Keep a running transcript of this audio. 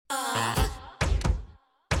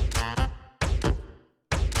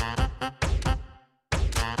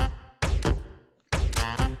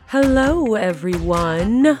Hello,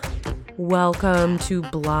 everyone. Welcome to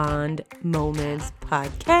Blonde Moments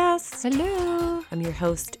Podcast. Hello. I'm your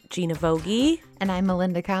host, Gina Vogie. And I'm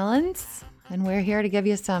Melinda Collins. And we're here to give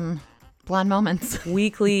you some blonde moments.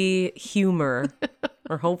 Weekly humor,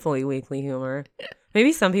 or hopefully weekly humor.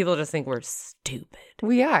 Maybe some people just think we're stupid.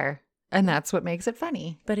 We are. And that's what makes it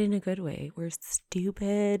funny. But in a good way. We're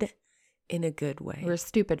stupid in a good way. We're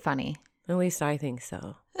stupid funny. At least I think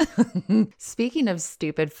so. Speaking of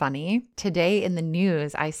stupid funny, today in the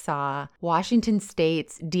news, I saw Washington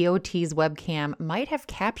State's DOT's webcam might have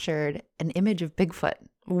captured an image of Bigfoot.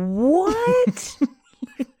 What?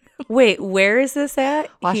 Wait, where is this at?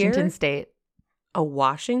 Washington Here? State. Oh,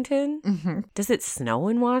 Washington? Mm-hmm. Does it snow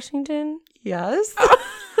in Washington? Yes.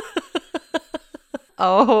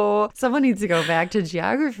 Oh, someone needs to go back to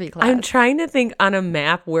geography class. I'm trying to think on a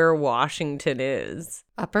map where Washington is.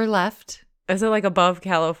 Upper left. Is it like above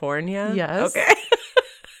California? Yes.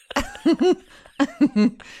 Okay.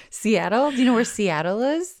 Seattle? Do you know where Seattle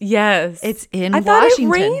is? Yes. It's in I thought Washington. it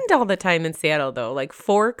rained all the time in Seattle, though. Like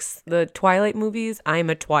Forks, the Twilight movies. I'm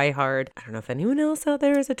a Twihard. I don't know if anyone else out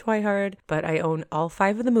there is a Twihard, but I own all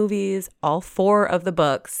 5 of the movies, all 4 of the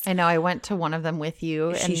books. I know. I went to one of them with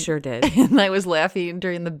you. She sure did. And I was laughing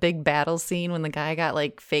during the big battle scene when the guy got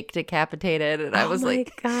like fake decapitated. And I was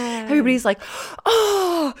like, God. everybody's like,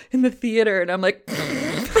 oh, in the theater. And I'm like,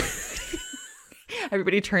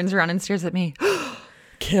 everybody turns around and stares at me.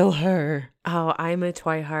 Kill her. Oh, I'm a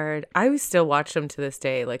Twihard. I still watch them to this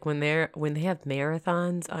day. Like when they have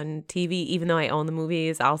marathons on TV, even though I own the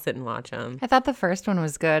movies, I'll sit and watch them. I thought the first one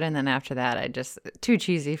was good. And then after that, I just, too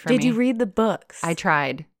cheesy for me. Did you read the books? I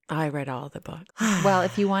tried. I read all the books. Well,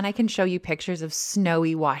 if you want, I can show you pictures of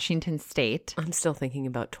snowy Washington State. I'm still thinking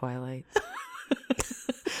about Twilight.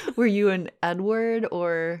 Were you an Edward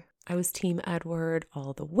or? I was Team Edward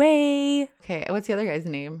all the way. Okay, what's the other guy's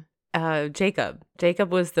name? Jacob.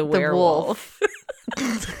 Jacob was the werewolf.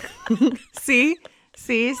 See,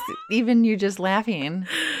 even you just laughing,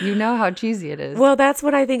 you know how cheesy it is. Well, that's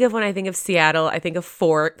what I think of when I think of Seattle. I think of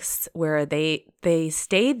Forks, where they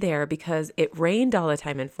stayed there because it rained all the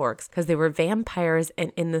time in Forks because they were vampires,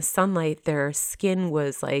 and in the sunlight, their skin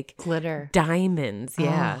was like glitter, diamonds.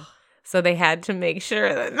 Yeah. Oh. So they had to make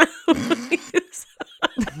sure that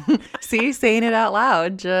See, saying it out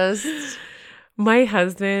loud, just... My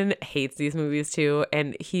husband hates these movies too,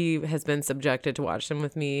 and he has been subjected to watch them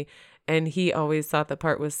with me, and he always thought the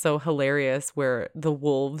part was so hilarious where the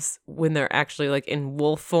wolves, when they're actually like in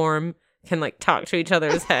wolf form, can like talk to each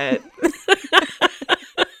other's head.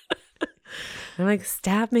 I'm like,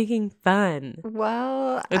 stop making fun.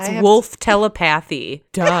 Well, It's wolf telepathy.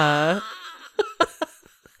 Duh.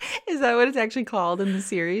 Is that what it's actually called in the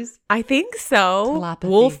series? I think so. Telepathy.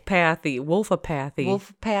 Wolfpathy. Wolfopathy.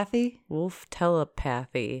 Wolfpathy? Wolf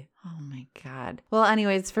telepathy. Oh my God. Well,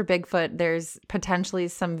 anyways, for Bigfoot, there's potentially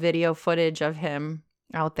some video footage of him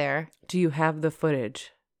out there. Do you have the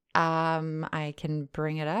footage? I can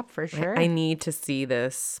bring it up for sure. I need to see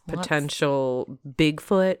this potential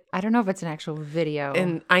Bigfoot. I don't know if it's an actual video.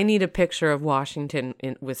 And I need a picture of Washington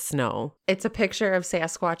with snow. It's a picture of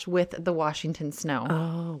Sasquatch with the Washington snow.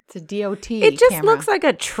 Oh. It's a DOT It just camera. looks like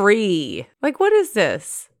a tree. Like, what is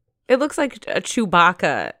this? It looks like a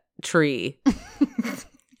Chewbacca tree.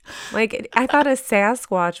 Like, I thought a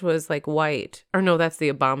Sasquatch was like white. Or no, that's the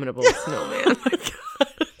abominable snowman. Oh my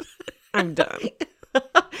God. I'm done.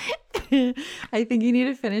 I think you need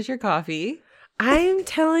to finish your coffee. I'm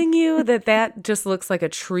telling you that just looks like a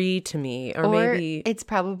tree to me. Or maybe it's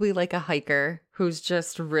probably like a hiker who's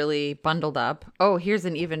just really bundled up. Oh, here's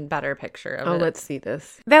an even better picture of it. Let's see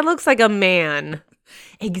this. That looks like a man.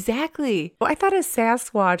 Exactly. Well, I thought a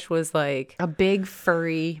Sasquatch was like a big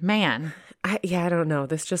furry man. I don't know.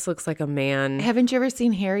 This just looks like a man. Haven't you ever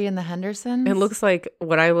seen Harry and the Hendersons? It looks like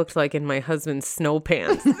what I looked like in my husband's snow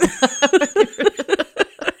pants.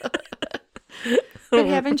 But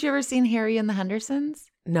haven't you ever seen Harry and the Hendersons?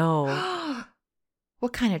 No.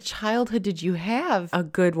 What kind of childhood did you have? A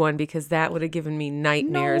good one, because that would have given me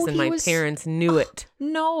nightmares, and my parents knew it.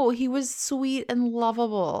 No, he was sweet and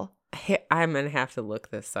lovable. I'm going to have to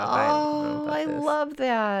look this up. I don't know about this. Love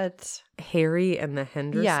that. Harry and the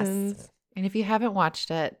Hendersons? Yes. And if you haven't watched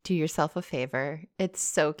it, do yourself a favor. It's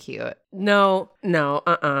so cute. No.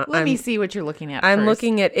 Let me see what you're looking at I'm first.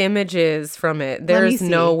 looking at images from it. There's me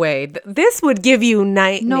no see. way. This would give you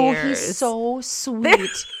nightmares. No, he's so sweet.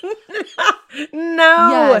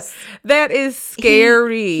 No. Yes. That is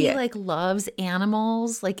scary. He like loves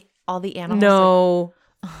animals, like all the animals. No.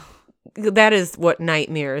 That is what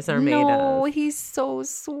nightmares are made No, of. he's so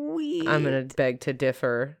sweet. I'm going to beg to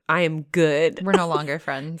differ. I am good. We're no longer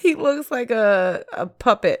friends. He looks like a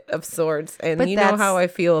puppet of sorts. And But you know how I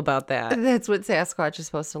feel about that. That's what Sasquatch is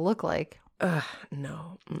supposed to look like.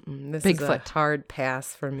 No. This Bigfoot. is a hard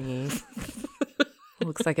pass for me.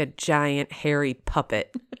 Looks like a giant hairy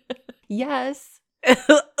puppet. Yes.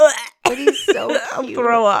 But he's so cute. I'll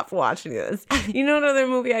throw up watching this. You know another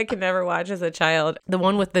movie I could never watch as a child? The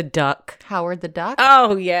one with the duck. Howard the Duck?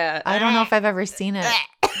 Oh, yeah. I don't know if I've ever seen it.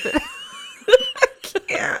 I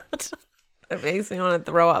can't. It makes me want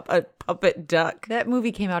to throw up. A puppet duck. That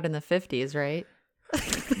movie came out in the 50s, right?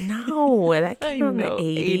 No, that came out in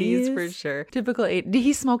the 80s. for sure. Typical 8.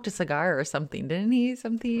 He smoked a cigar or something, didn't he?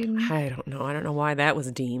 Something. I don't know. I don't know why that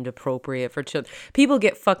was deemed appropriate for children. People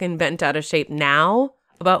get fucking bent out of shape now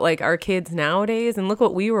about like our kids nowadays, and look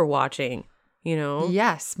what we were watching, you know?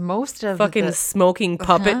 Yes, most of Fucking smoking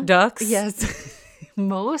puppet ducks. Yes.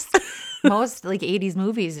 most like 80s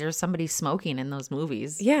movies, there's somebody smoking in those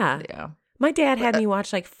movies. Yeah. Yeah. My dad had me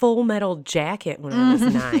watch like Full Metal Jacket when I was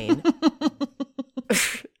 9.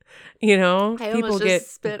 You know, I people almost get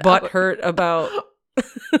just spit butt out. hurt about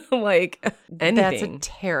like anything. That's a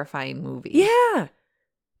terrifying movie. Yeah.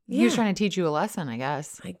 He was trying to teach you a lesson, I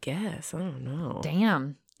guess. I guess. I don't know.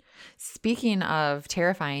 Damn. Speaking of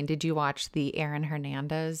terrifying, did you watch the Aaron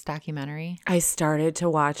Hernandez documentary? I started to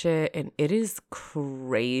watch it and it is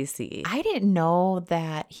crazy. I didn't know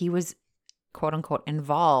that he was, quote unquote,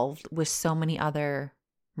 involved with so many other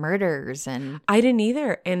murders. And I didn't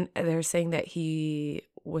either. And they're saying that he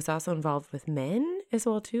was also involved with men as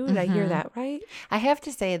well, too. Did I hear that right? I have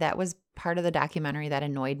to say that was part of the documentary that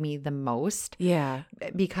annoyed me the most. Yeah.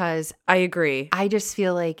 Because I agree. I just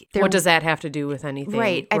feel like What does that have to do with anything?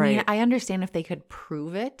 Right. I mean, I understand if they could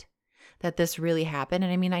prove it, that this really happened.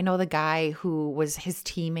 And I mean, I know the guy who was his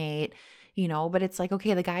teammate, you know, but it's like,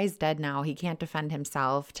 okay, the guy's dead now. He can't defend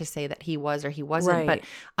himself to say that he was or he wasn't. Right. But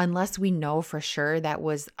unless we know for sure that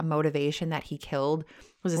was a motivation that he killed,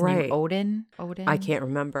 was his Right. name Odin? Odin? I can't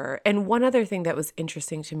remember. And one other thing that was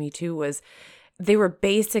interesting to me, too, was they were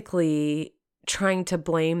basically trying to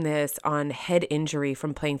blame this on head injury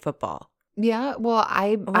from playing football. Yeah, well,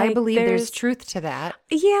 I Like, believe there's there's- truth to that.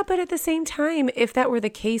 Yeah, but at the same time, if that were the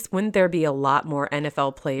case, wouldn't there be a lot more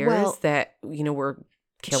NFL players Well, that, you know, were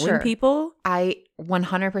killing sure. people? I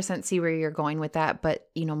 100% see where you're going with that, but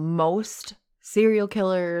you know, most serial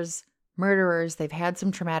killers, murderers, they've had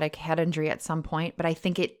some traumatic head injury at some point, but I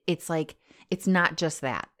think it's like it's not just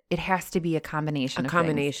that. It has to be a combination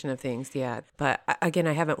Of things, yeah. But again,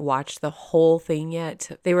 I haven't watched the whole thing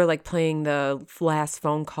yet. They were like playing the last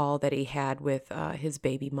phone call that he had with his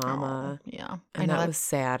baby mama. Oh, yeah. And that was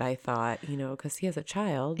sad, I thought, you know, because he has a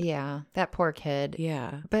child. Yeah, that poor kid.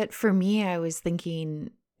 Yeah. But for me, I was thinking,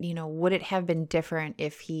 you know, would it have been different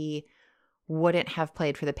if he wouldn't have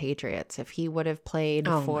played for the Patriots? If he would have played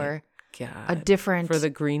for God. a different For the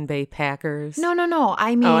Green Bay Packers. No.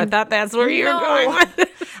 I mean, Oh, I thought that's where you were going with it.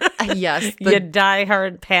 Yes, You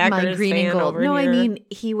diehard Packers my green fan and gold. over No, here. I mean,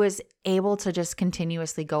 he was able to just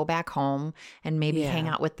continuously go back home and maybe Yeah. hang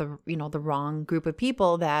out with the, you know, the wrong group of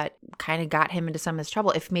people that kind of got him into some of his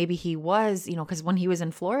trouble. If maybe he was, you know, because when he was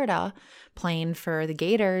in Florida playing for the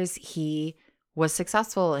Gators, he was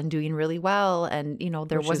successful and doing really well. And, you know,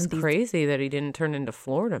 there Which wasn't is these crazy that he didn't turn into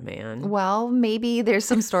Florida man. Well, maybe there's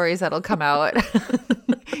some stories that'll come out.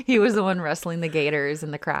 He was the one wrestling the Gators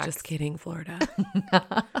and the Crocs. Just kidding, Florida.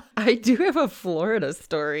 I do have a Florida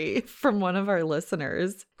story from one of our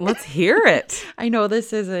listeners. Let's hear it. I know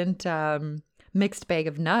this isn't mixed bag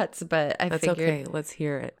of nuts, but I That's figured. okay. Let's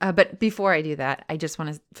hear it. But before I do that, I just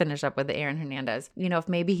want to finish up with the Aaron Hernandez. You know, if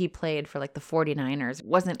maybe he played for like the 49ers,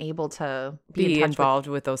 wasn't able to be in touch involved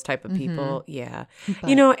with those type of people. Yeah. But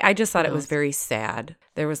You know, I just thought it was knows? very sad.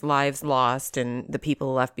 There was lives lost and the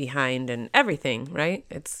people left behind and everything, right?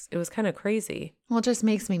 It was kind of crazy. Well, it just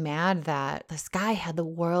makes me mad that this guy had the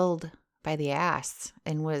world by the ass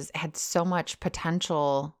and had so much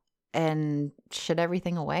potential and shit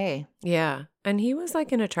everything away. Yeah. And he was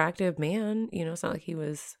like an attractive man. You know, it's not like he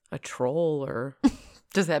was a troll or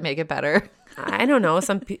Does that make it better? I don't know.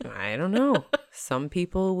 I don't know. Some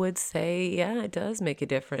people would say, yeah, it does make a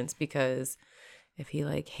difference because if he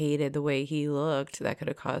like hated the way he looked, that could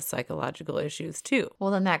have caused psychological issues too.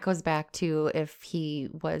 Well, then that goes back to if he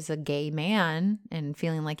was a gay man and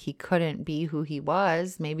feeling like he couldn't be who he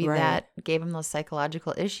was, maybe Right. that gave him those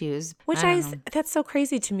psychological issues. Which I don't know. that's so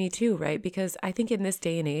crazy to me too, right? Because I think in this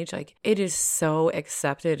day and age, like it is so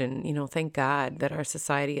accepted and, you know, thank God that our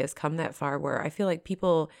society has come that far where I feel like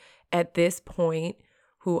people at this point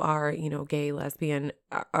who are, you know, gay, lesbian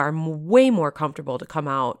are way more comfortable to come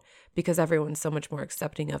out because everyone's so much more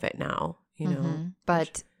accepting of it now, you know.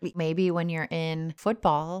 But maybe when you're in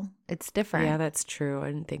football, it's different. Yeah, that's true. I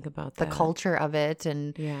didn't think about The that. culture of it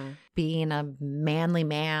and being a manly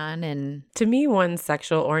man. And to me, one's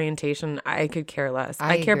sexual orientation, I could care less.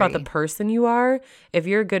 I care about the agree. person you are. If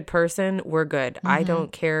you're a good person, we're good. I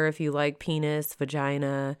don't care if you like penis,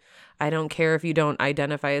 vagina. I don't care if you don't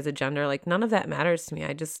identify as a gender. Like, none of that matters to me.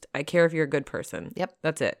 I care if you're a good person. Yep.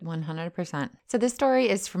 That's it. 100%. So this story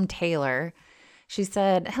is from Taylor. She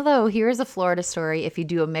said, hello, here is a Florida story if you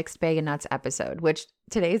do a mixed bag of nuts episode, which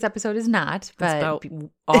today's episode is not, but It's about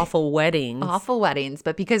awful weddings. awful weddings.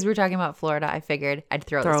 But because we're talking about Florida, I figured I'd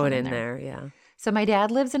throw this Throw one it in in there. there. Yeah. So my dad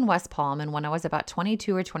lives in West Palm, and when I was about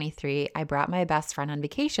 22 or 23, I brought my best friend on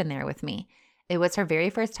vacation there with me. It was her very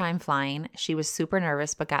first time flying. She was super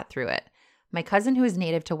nervous, but got through it. My cousin, who is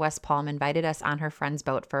native to West Palm, invited us on her friend's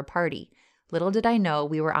boat for a party. Little did I know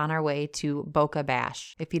we were on our way to Boca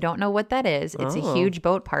Bash. If you don't know what that is, it's a huge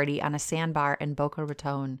boat party on a sandbar in Boca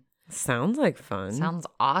Raton. Sounds like fun. Sounds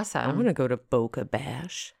awesome. I'm going to go to Boca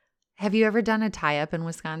Bash. Have you ever done a tie-up in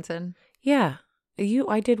Wisconsin? Yeah.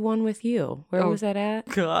 I did one with you. Where was that at?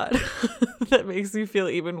 God, that makes me feel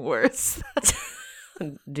even worse.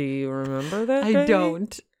 Do you remember that I day?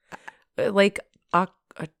 don't. Like,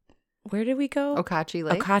 where did we go? Okachi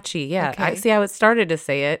Lake? Okachi, yeah. Okay. I see how it started to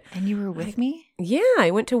say it. And you were with me? Yeah, I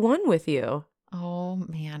went to one with you. Oh,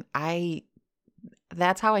 man.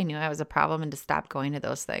 That's how I knew I was a problem and to stop going to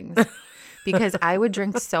those things. Because I would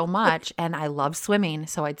drink so much and I love swimming.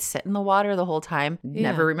 So I'd sit in the water the whole time,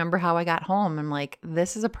 never remember how I got home. I'm like,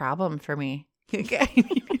 this is a problem for me.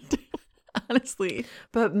 Honestly.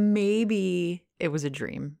 But maybe it was a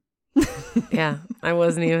dream. Yeah, I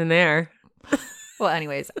wasn't even there. Well,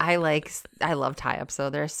 anyways, I love tie-ups, so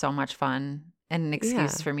they're so much fun and an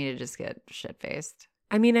excuse for me to just get shit-faced.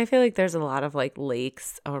 I mean, I feel like there's a lot of like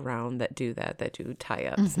lakes around that do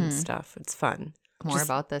tie-ups and stuff. It's fun. More Just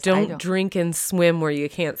about this. Don't drink and swim where you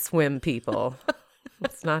can't swim, people.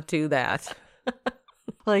 Let's not do that.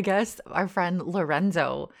 Well, I guess our friend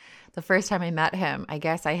Lorenzo, the first time I met him, I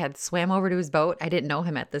guess I had swam over to his boat. I didn't know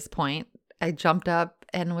him at this point. I jumped up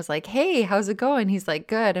and was like, hey, how's it going? He's like,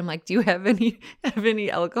 good. I'm like, do you have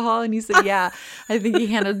any alcohol? And he said, yeah. I think he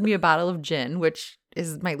handed me a bottle of gin, which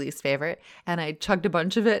is my least favorite. And I chugged a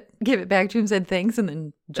bunch of it, gave it back to him, said thanks, and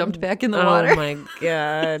then jumped back in the water. Oh my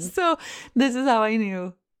God. So this is how I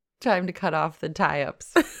knew time to cut off the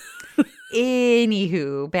tie-ups.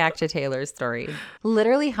 Anywho, back to Taylor's story.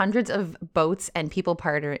 Literally hundreds of boats and people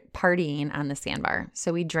partying on the sandbar.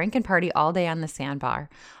 So we drink and party all day on the sandbar.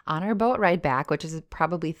 On our boat ride back, which is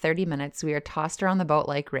probably 30 minutes, we are tossed around the boat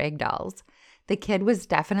like rag dolls. The kid was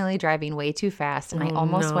definitely driving way too fast, and I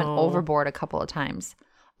almost went overboard a couple of times.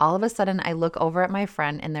 All of a sudden, I look over at my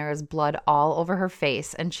friend, and there is blood all over her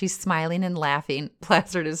face, and she's smiling and laughing,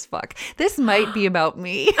 plastered as fuck. This might be about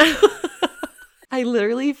me. I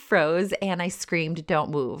literally froze and I screamed,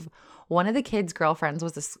 don't move. One of the kids' girlfriends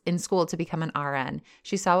was in school to become an RN.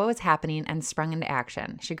 She saw what was happening and sprung into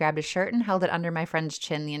action. She grabbed a shirt and held it under my friend's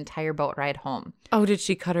chin the entire boat ride home. Oh, did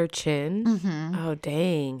she cut her chin? Mm-hmm. Oh,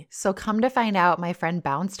 dang. So come to find out, my friend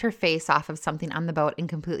bounced her face off of something on the boat and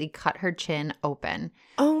completely cut her chin open.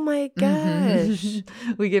 Oh my gosh.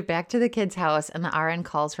 We get back to the kid's house and the RN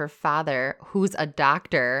calls her father, who's a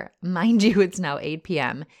doctor. Mind you, it's now 8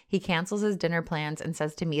 p.m. He cancels his dinner plans and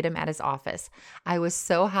says to meet him at his office. I was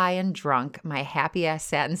so high and drunk, my happy ass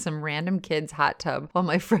sat in some random kid's hot tub while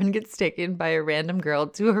my friend gets taken by a random girl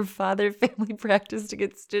to her father family practice to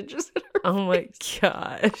get stitches in her Oh my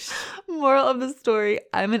gosh. Moral of the story,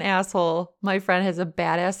 I'm an asshole. My friend has a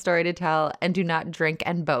badass story to tell, and do not drink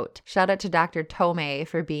and boat. Shout out to Dr. Tomei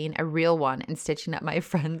for being a real one and stitching up my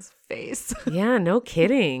friend's face. Yeah, no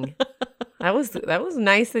kidding. That was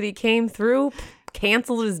nice that he came through,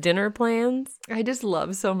 canceled his dinner plans. I just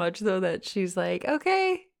love so much though that she's like,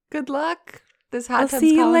 okay, good luck. This hot I'll tub's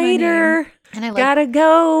see you calling my later. name. And I like, gotta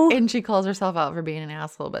go. and she calls herself out for being an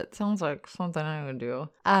asshole, but sounds like something I would do.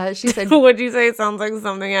 She said, What'd you say? Sounds like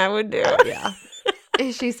something I would do. yeah.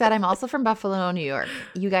 She said, I'm also from Buffalo, New York.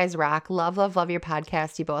 You guys rock. Love, love, love your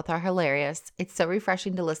podcast. You both are hilarious. It's so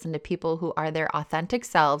refreshing to listen to people who are their authentic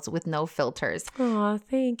selves with no filters. Aw,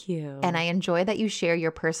 thank you. And I enjoy that you share your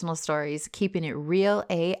personal stories, keeping it real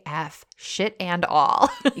AF, shit and all.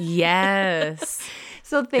 Yes.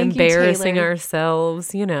 So thank you, Embarrassing Taylor.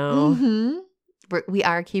 ourselves, you know. Mm-hmm. We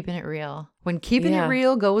are keeping it real. When keeping it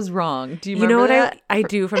real goes wrong. Do you remember know what that? I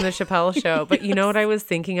do from the Chappelle show, but you know what I was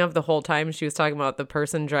thinking of the whole time she was talking about the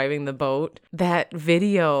person driving the boat? That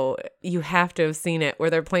video, you have to have seen it, where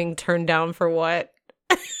they're playing Turn Down for What?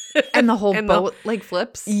 And the whole And boat like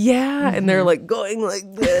flips. Yeah, and they're like going like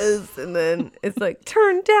this, and then it's like,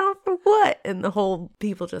 turn down for what? And the whole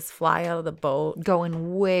people just fly out of the boat.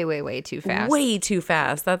 Going way, way, way too fast. Way too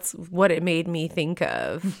fast. That's what it made me think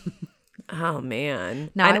of. Oh, man.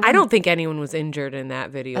 Now, And I don't think anyone was injured in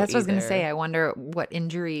that video That's what I was going to either. say. I wonder what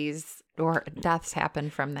injuries or deaths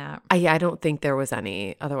happened from that. I don't think there was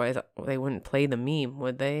any. Otherwise, they wouldn't play the meme,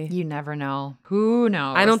 would they? You never know. Who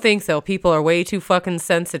knows? I don't think so. People are way too fucking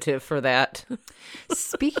sensitive for that.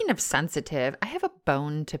 Speaking of sensitive, I have a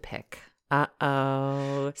bone to pick.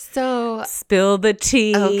 Uh-oh. So, Spill the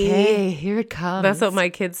tea. okay, here it comes. That's what my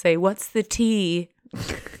kids say. What's the tea?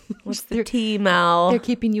 What's the tea, Mel? They're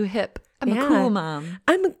keeping you hip. I'm a Yeah. cool mom.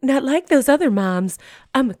 I'm not like those other moms.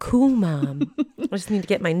 I'm a cool mom. I just need to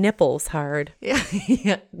get my nipples hard.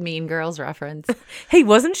 Yeah. Mean Girls reference. Hey,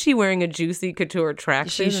 wasn't she wearing a Juicy Couture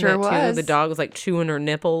tracksuit? She in sure that too? was. The dog was like chewing her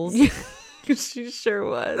nipples. She sure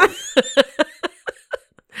was.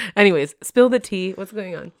 Anyways, spill the tea. What's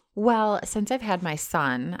going on? Well, since I've had my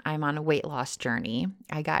son, I'm on a weight loss journey.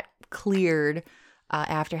 I got cleared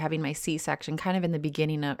after having my C-section kind of in the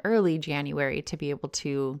beginning of early January to be able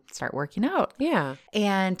to start working out. Yeah.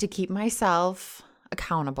 And to keep myself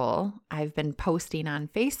accountable, I've been posting on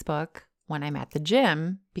Facebook when I'm at the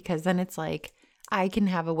gym, because then it's like I can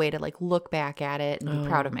have a way to like look back at it and be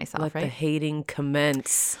proud of myself, Let right? the hating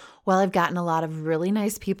commence. Well, I've gotten a lot of really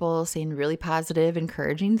nice people saying really positive,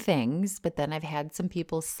 encouraging things, but then I've had some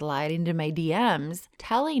people slide into my DMs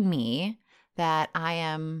telling me that I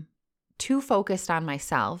am too focused on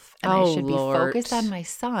myself and I should Lord. be focused on my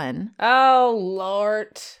son, Oh,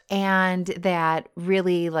 Lord. and that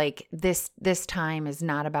really like this time is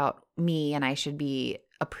not about me and I should be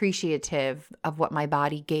appreciative of what my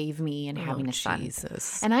body gave me and having a son.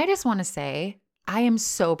 Jesus. And I just want to say, I am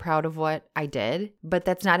so proud of what I did, but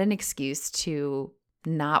that's not an excuse to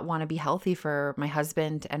not want to be healthy for my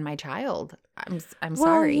husband and my child. I'm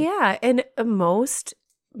sorry. Yeah, and most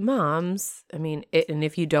moms, I mean, and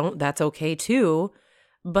if you don't, that's okay too.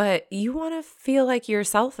 But you want to feel like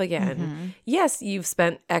yourself again. Mm-hmm. Yes, you've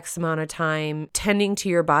spent X amount of time tending to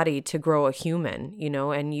your body to grow a human,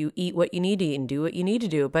 and you eat what you need to eat and do what you need to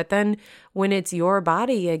do. But then when it's your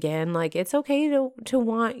body again, like it's okay to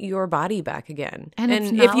want your body back again. And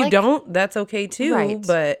it's if not you like- don't, that's okay too. Right.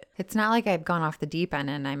 But It's not like I've gone off the deep end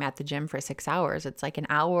and I'm at the gym for 6 hours. It's like an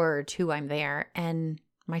hour or two I'm there and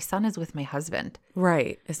my son is with my husband.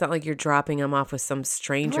 right. It's not like you're dropping him off with some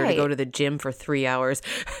stranger to go Right. to the gym for 3 hours.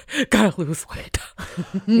 Gotta lose weight.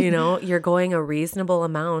 You're going a reasonable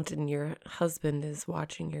amount and your husband is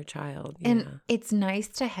watching your child. And it's nice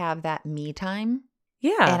to have that me time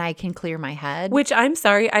yeah. and I can clear my head. Which I'm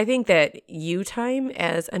sorry, I think that you time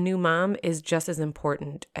as a new mom is just as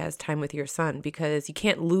important as time with your son because you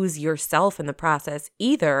can't lose yourself in the process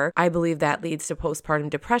either. I believe that leads to postpartum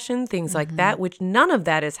depression, things like that, which none of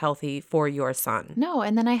that is healthy for your son. No,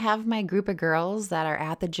 and then I have my group of girls that are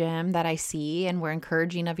at the gym that I see and we're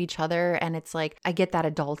encouraging of each other. And it's like, I get that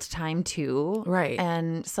adult time too. Right.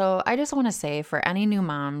 And so I just want to say for any new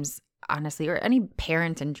moms, honestly, or any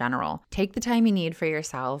parent in general, take the time you need for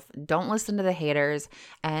yourself. Don't listen to the haters.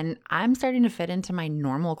 And I'm starting to fit into my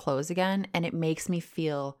normal clothes again. And it makes me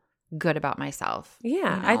feel good about myself.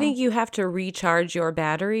 Yeah, you I know? think you have to recharge your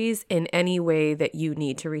batteries in any way that you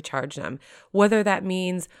need to recharge them, whether that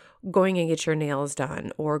means going and get your nails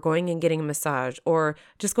done or going and getting a massage or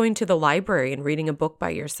just going to the library and reading a book by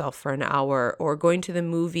yourself for an hour or going to the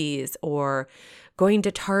movies or going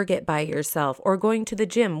to Target by yourself or going to the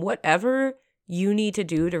gym. Whatever you need to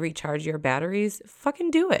do to recharge your batteries,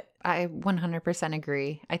 fucking do it. I 100%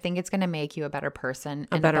 agree. I think it's going to make you a better person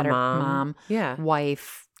A and better mom. Yeah.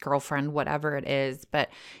 wife, girlfriend, whatever it is. But,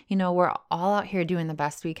 we're all out here doing the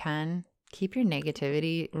best we can. Keep your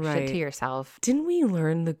negativity shit Right. to yourself. Didn't we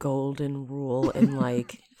learn the golden rule in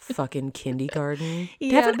fucking kindergarten?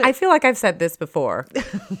 Yeah, I feel like I've said this before.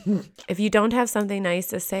 If you don't have something nice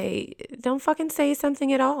to say, don't fucking say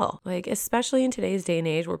something at all. Like, especially in today's day and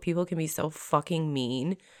age where people can be so fucking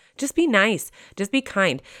mean. Just be nice. Just be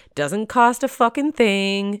kind. Doesn't cost a fucking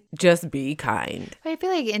thing. Just be kind. But I feel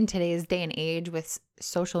like in today's day and age with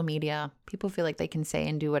social media, people feel like they can say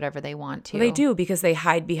and do whatever they want to. Well, they do because they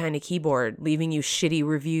hide behind a keyboard, leaving you shitty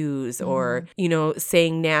reviews or,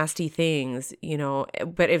 saying nasty things,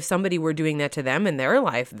 But if somebody were doing that to them in their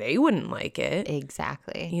life, they wouldn't like it.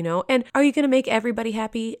 Exactly. And are you going to make everybody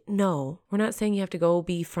happy? No. We're not saying you have to go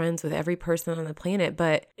be friends with every person on the planet,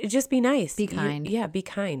 but just be nice. Be kind. Be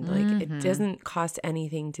kind. Like, it doesn't cost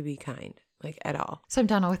anything to be kind, like, at all. So I'm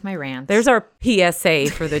done with my rants. There's our PSA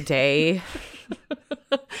for the day.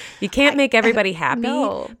 You can't make everybody happy.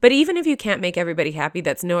 No. But even if you can't make everybody happy,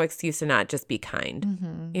 that's no excuse to not just be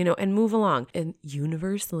kind, and move along. And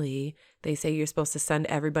universally, they say you're supposed to send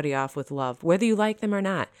everybody off with love, whether you like them or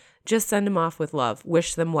not. Just send them off with love,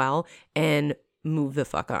 wish them well, and move the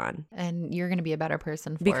fuck on. And you're going to be a better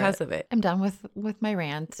person for Because of it. I'm done with my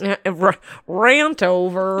rant. Rant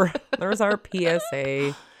over. There's our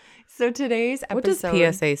PSA. So today's episode. What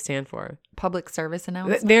does PSA stand for? Public service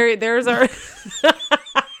announcement. There's our.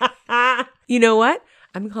 You know what?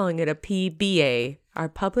 I'm calling it a PBA, our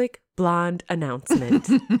public blonde announcement.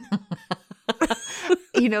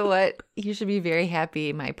 You know what? You should be very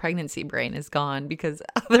happy my pregnancy brain is gone, because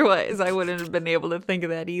otherwise I wouldn't have been able to think of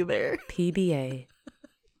that either. PBA,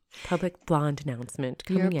 public blonde announcement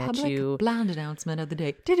coming Your at public you. blonde announcement of the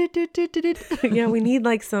day. Yeah, we need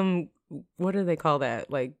like some, what do they call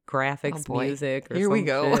that? Like graphics music or Here we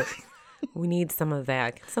go. shit. We need some of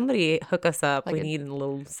that. Somebody hook us up. Like we need a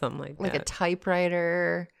little something like a that.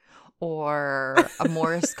 typewriter or a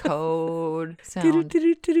Morse code sound.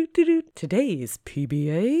 Today's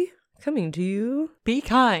PBA coming to you. Be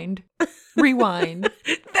kind. Rewind.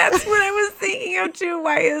 That's what I was thinking of too.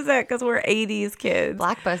 Why is that? Because we're 80s kids.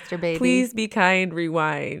 Blockbuster, baby. Please be kind,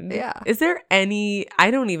 rewind. Yeah. Is there any, I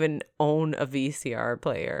don't even own a VCR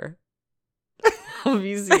player.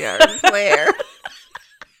 VCR player.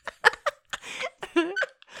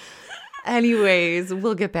 Anyways,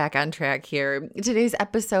 we'll get back on track here. Today's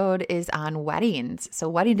episode is on weddings. So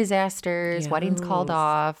wedding disasters, weddings called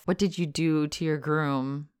off. What did you do to your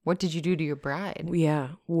groom? What did you do to your bride? Yeah.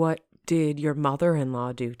 What did your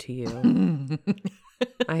mother-in-law do to you?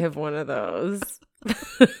 I have one of those.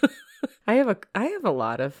 I have a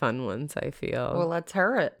lot of fun ones, I feel. Well, let's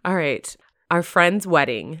hear it. All right. Our friend's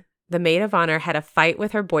wedding. The maid of honor had a fight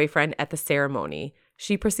with her boyfriend at the ceremony.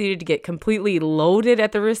 She proceeded to get completely loaded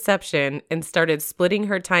at the reception and started splitting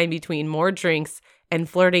her time between more drinks and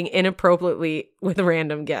flirting inappropriately with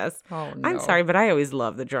random guests. Oh, no. I'm sorry, but I always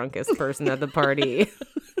love the drunkest person at the party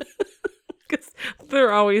because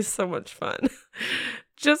they're always so much fun.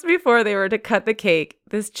 Just before they were to cut the cake,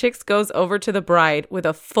 this chick goes over to the bride with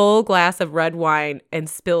a full glass of red wine and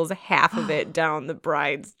spills half of it down the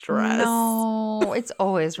bride's dress. No, it's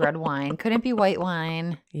always red wine. Couldn't be white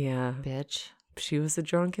wine. Yeah. Bitch. She was the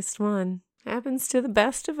drunkest one. Happens to the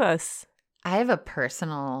best of us. I have a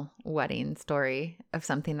personal wedding story of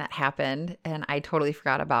something that happened, and I totally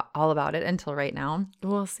forgot all about it until right now.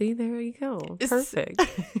 Well, see, there you go. Perfect.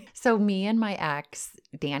 So me and my ex,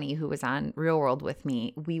 Danny, who was on Real World with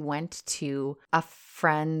me, we went to a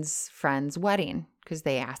friend's wedding because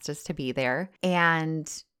they asked us to be there.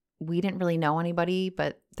 And we didn't really know anybody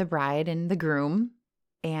but the bride and the groom.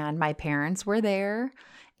 And my parents were there,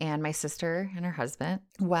 and my sister and her husband.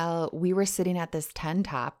 Well, we were sitting at this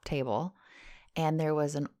 10-top table, and there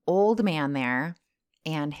was an old man there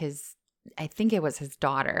and I think it was his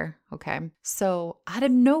daughter, okay? So out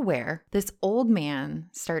of nowhere, this old man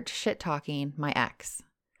starts shit-talking my ex.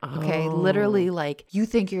 Okay, literally like, you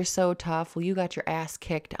think you're so tough. Well, you got your ass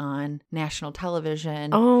kicked on national television.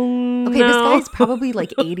 Oh, okay, no. This guy's probably like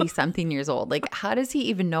 80-something years old. Like, how does he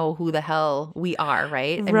even know who the hell we are,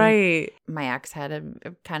 right? And right. my ex had a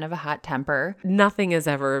kind of a hot temper. Nothing is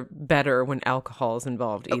ever better when alcohol is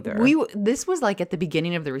involved either. This was like at the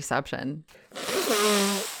beginning of the reception.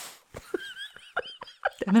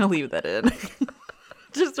 I'm going to leave that in.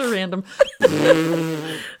 Just a random...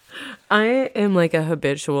 I am like a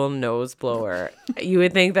habitual nose blower. You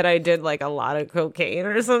would think that I did like a lot of cocaine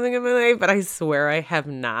or something in my life, but I swear I have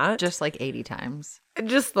not. Just like 80 times.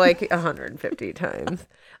 Just like 150 times.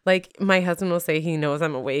 Like my husband will say he knows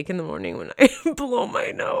I'm awake in the morning when I blow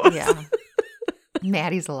my nose. Yeah.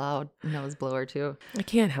 Maddie's a loud nose blower too. I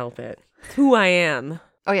can't help it. It's who I am.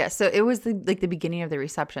 Oh yeah, so it was the beginning of the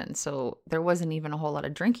reception, so there wasn't even a whole lot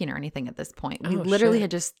of drinking or anything at this point. We literally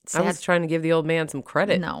had just sat. I was trying to give the old man some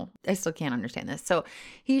credit. No, I still can't understand this. So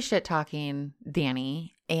he's shit talking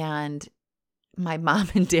Danny, and my mom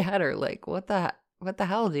and dad are like, "What the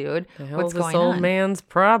hell, dude? The hell What's is this going old on?" man's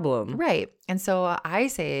problem? Right. And so I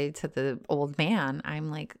say to the old man,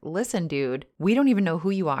 I'm like, "Listen, dude, we don't even know who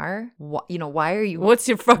you are. Why are you? What's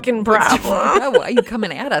your fucking problem? Why are you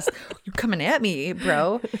coming at us? You coming at me,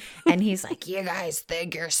 bro?" And he's like, "You guys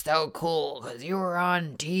think you're so cool because you were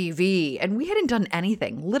on TV." And we hadn't done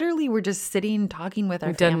anything. Literally, we're just sitting talking with our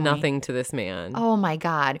We've family. done nothing to this man. Oh my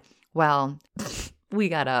God. Well, we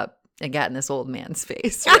got up and got in this old man's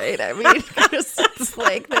face, right? I mean, it's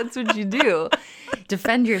like, that's what you do.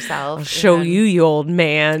 Defend yourself. I'll show you old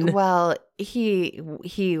man. Well, he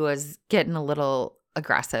was getting a little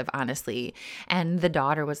aggressive, honestly. And the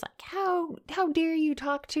daughter was like, how how dare you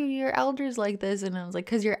talk to your elders like this? And I was like,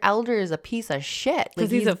 because your elder is a piece of shit. Like,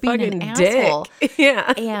 Because he's a being fucking an asshole. dick.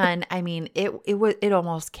 Yeah. And I mean, it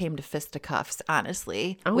almost came to fisticuffs,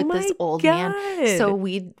 honestly, Oh with this my old God. man. So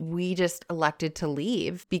we just elected to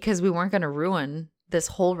leave because we weren't going to ruin this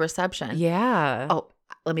whole reception. Yeah. Oh,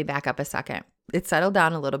 let me back up a second. It settled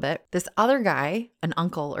down a little bit. This other guy, an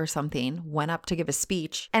uncle or something, went up to give a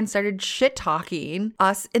speech and started shit talking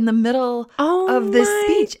us in the middle of this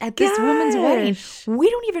speech at this woman's wedding. We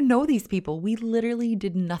don't even know these people. We literally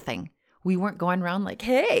did nothing. We weren't going around like,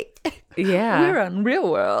 hey, Yeah. we're on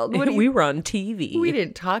Real World. We were on TV. We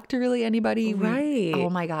didn't talk to really anybody. Right.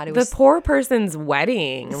 Oh my God. It The was poor person's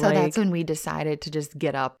wedding. So that's when we decided to just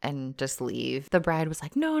get up and just leave. The bride was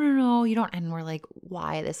like, no, you don't. And we're like,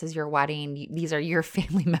 why? This is your wedding. These are your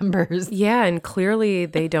family members. Yeah, and clearly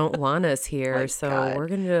they don't want us here, My so God. we're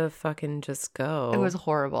going to fucking just go. It was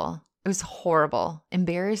horrible. It was horrible.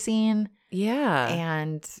 Embarrassing. Yeah.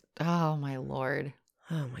 And oh my Lord.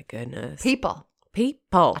 Oh my goodness. People.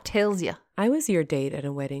 People. I tells you. I was your date at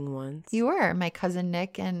a wedding once. You were my cousin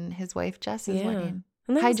Nick and his wife Jess's Yeah. wedding.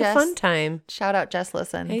 And that Hi, was Jess. a fun time. Shout out Jess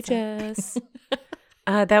Listen. Hey, Jess.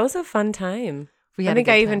 That was a fun time. We I had a think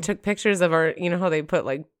good I even time. took pictures of our, you know how they put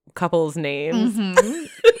like couples' names? Mhm.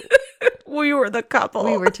 We were the couple.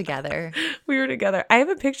 We were together. We were together. I have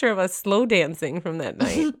a picture of us slow dancing from that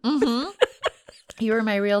night. Mhm. You were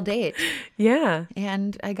my real date. Yeah.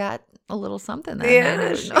 And I got a little something that Yeah. night.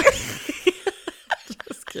 I didn't know.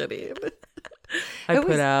 Just kidding. I It put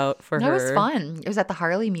was- out for her. That was fun. It was at the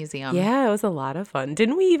Harley Museum. Yeah, it was a lot of fun.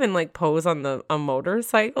 Didn't we even like pose on a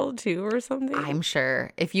motorcycle too or something? I'm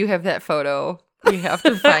sure. If you have that photo, we have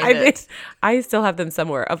to find I it. think I still have them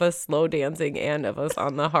somewhere of us slow dancing and of us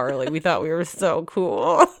on the Harley. We thought we were so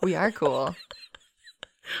cool. We are cool.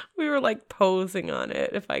 We were like posing on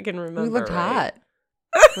it, if I can remember. We looked right.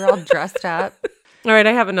 hot. We're all dressed up. All right,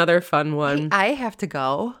 I have another fun Hey, one. I have to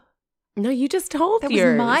go. No, you just told That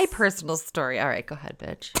yours. was my personal story. All right, go ahead,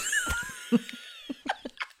 bitch.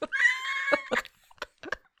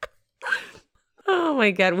 Oh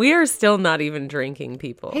my God, we are still not even drinking,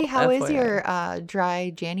 people. Hey, how is FYI. your dry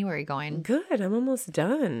January going? Good. I'm almost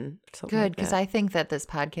done. Something Good, like because that. I think that this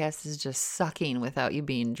podcast is just sucking without you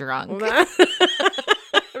being drunk.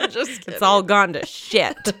 I'm just It's all gone to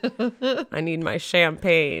shit. I need my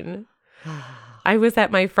champagne. I was at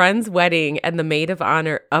my friend's wedding and the maid of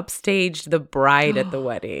honor upstaged the bride at the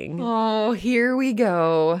wedding. Oh, here we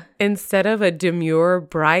go. Instead of a demure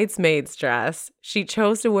bridesmaid's dress, she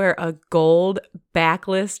chose to wear a gold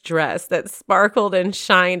backless dress that sparkled and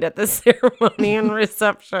shined at the ceremony and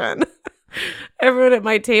reception. Everyone at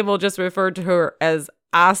my table just referred to her as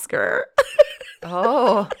Oscar,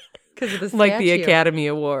 Oh, because of the like the statue. Academy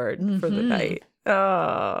Award for the Mhm. night.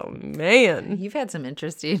 Oh, man. You've had some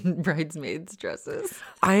interesting bridesmaids dresses.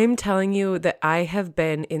 I'm telling you that I have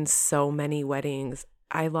been in so many weddings.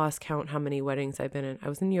 I lost count how many weddings I've been in. I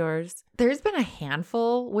was in yours. There's been a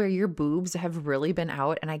handful where your boobs have really been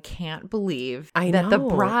out, and I can't believe I that the know.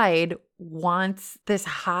 bride wants this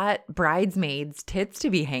hot bridesmaid's tits to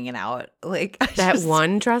be hanging out. Like That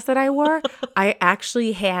one dress that I wore, I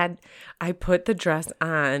put the dress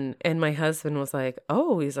on and my husband was like,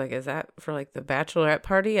 oh, he's like, is that for like the bachelorette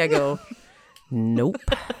party? I go, nope.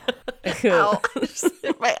 Ow, just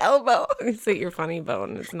hit my elbow. It's at your funny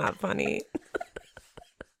bone. It's not funny.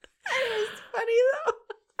 It's funny though.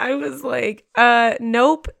 I was like,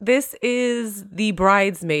 nope, this is the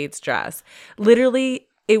bridesmaid's dress. Literally,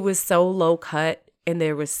 it was so low cut and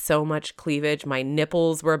there was so much cleavage. My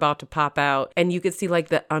nipples were about to pop out and you could see like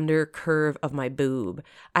the under curve of my boob.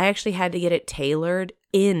 I actually had to get it tailored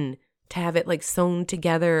in to have it like sewn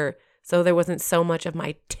together so there wasn't so much of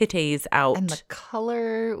my titties out. And the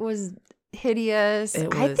color was hideous.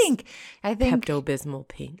 It I was think Pepto-Bismol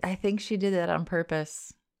pink. I think she did that on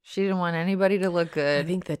purpose. She didn't want anybody to look I good.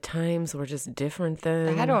 think the times were just different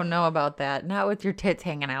then. I don't know about that. Not with your tits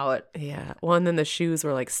hanging out. Yeah. Well, and then the shoes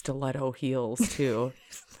were like stiletto heels too.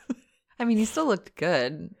 I mean, you still looked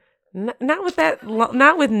good. Not with that.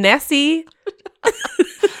 Not with Nessie.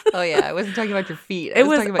 Oh yeah, I wasn't talking about your feet. It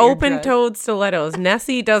was talking about your dress. open-toed stilettos.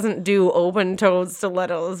 Nessie doesn't do open-toed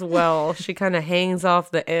stilettos well. She kind of hangs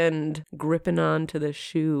off the end, gripping onto the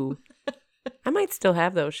shoe. I might still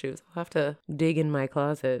have those shoes. I'll have to dig in my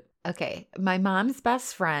closet. Okay, my mom's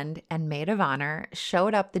best friend and maid of honor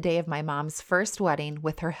showed up the day of my mom's first wedding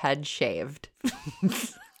with her head shaved.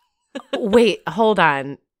 Wait, hold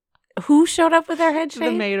on. Who showed up with their head The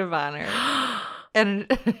shaved? maid of honor. And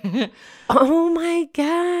Oh my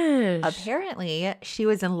gosh. apparently, she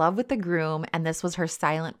was in love with the groom, and this was her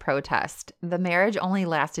silent protest. The marriage only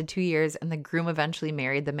lasted 2 years, and the groom eventually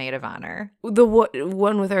married the maid of honor. The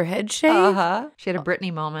one with her head shaved? She had a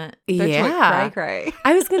Britney moment. Bitch went Yeah. cry.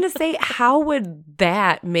 I was going to say, how would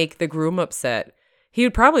that make the groom upset? He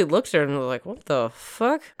would probably look at her and be like, what the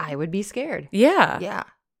fuck? I would be scared. Yeah. Yeah.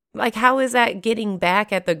 Like, how is that getting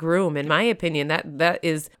back at the groom? In my opinion, that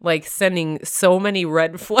is like sending so many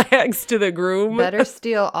red flags to the groom. Better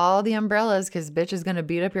steal all the umbrellas because bitch is going to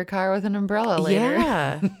beat up your car with an umbrella later.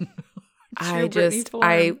 Yeah. True Britney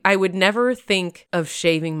form. I would never think of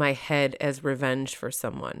shaving my head as revenge for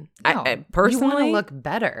someone. No, I personally, you want to look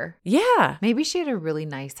better. Yeah. Maybe she had a really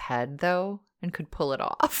nice head though and could pull it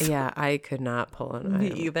off. Yeah, I could not pull it.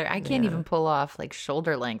 Me either. I can't even pull off like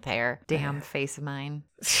shoulder length hair. Damn face of mine.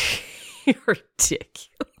 You're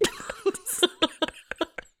ridiculous.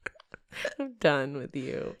 I'm done with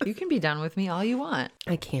you. You can be done with me all you want.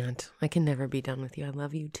 I can't. I can never be done with you. I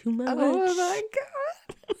love you too much. Oh my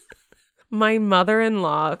God. My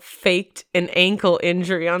mother-in-law faked an ankle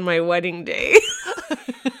injury on my wedding day.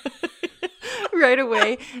 Right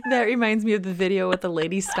away. That reminds me of the video with the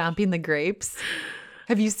lady stomping the grapes.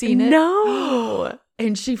 Have you seen it? No.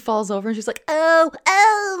 And she falls over and she's like, oh,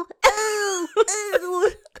 oh, oh,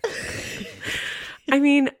 oh. I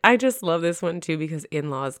mean, I just love this one too because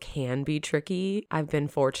in-laws can be tricky. I've been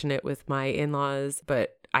fortunate with my in-laws,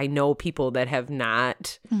 but I know people that have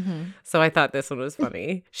not. Mm-hmm. So I thought this one was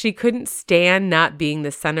funny. She couldn't stand not being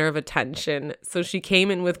the center of attention. So she came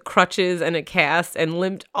in with crutches and a cast and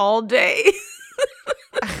limped all day.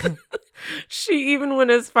 She even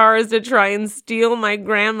went as far as to try and steal my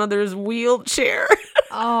grandmother's wheelchair.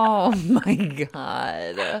 Oh my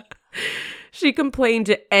God. She complained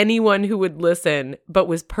to anyone who would listen, but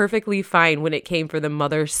was perfectly fine when it came for the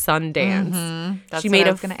mother-son dance. Mm-hmm. That's She what made I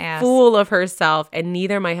a was gonna ask. fool of herself, and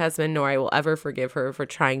neither my husband nor I will ever forgive her for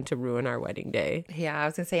trying to ruin our wedding day. Yeah, I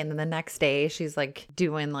was gonna say, and then the next day she's like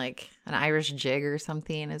doing like an Irish jig or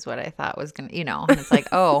something is what I thought was gonna, and it's like,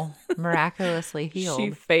 oh, miraculously healed.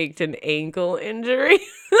 She faked an ankle injury.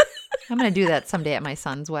 I'm gonna do that someday at my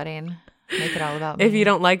son's wedding. Make it all about me. If you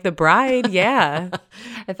don't like the bride, yeah.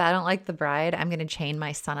 If I don't like the bride, I'm gonna chain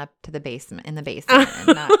my son up to the basement and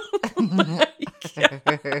not.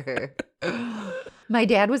 My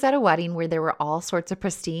dad was at a wedding where there were all sorts of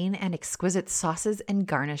pristine and exquisite sauces and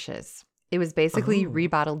garnishes. It was basically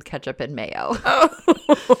rebottled ketchup and mayo.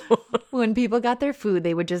 When people got their food,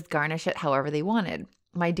 they would just garnish it however they wanted.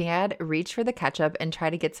 My dad reached for the ketchup and tried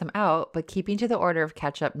to get some out, but keeping to the order of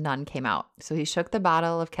ketchup, none came out. So he shook the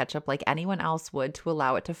bottle of ketchup like anyone else would to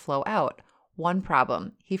allow it to flow out. One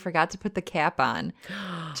problem, he forgot to put the cap on.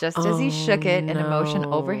 Just as he shook it in a motion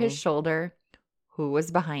over his shoulder, who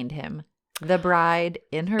was behind him? The bride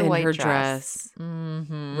in her white dress.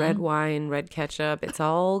 Mm-hmm. Red wine, red ketchup. It's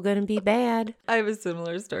all going to be bad. I have a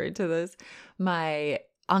similar story to this. My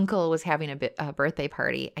uncle was having a birthday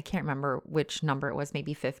party. I can't remember which number it was,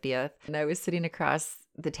 maybe 50th. And I was sitting across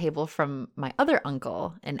the table from my other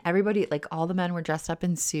uncle, and everybody, like all the men were dressed up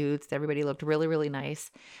in suits. Everybody looked really, really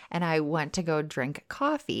nice. And I went to go drink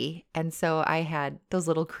coffee. And so I had those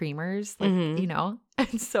little creamers, like,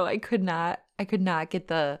 and so I could not get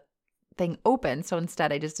the thing open. So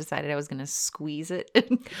instead I just decided I was going to squeeze it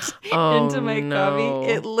into my coffee.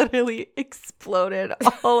 It literally exploded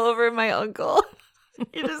all over my uncle.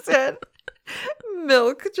 He just had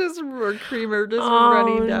milk, or creamer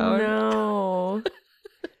running down. No.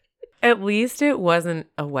 At least it wasn't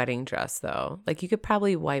a wedding dress, though. Like, you could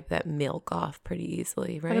probably wipe that milk off pretty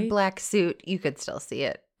easily, right? But a black suit, you could still see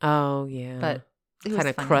it. Oh, yeah. But it was kind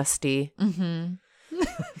of crusty. Mm-hmm.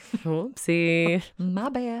 Whoopsie. My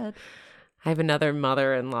bad. I have another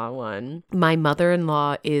mother-in-law one. My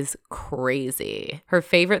mother-in-law is crazy. Her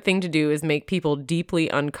favorite thing to do is make people deeply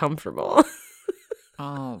uncomfortable.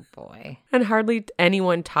 Oh, boy. And hardly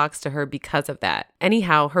anyone talks to her because of that.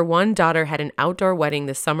 Anyhow, her one daughter had an outdoor wedding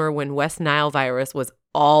this summer when West Nile virus was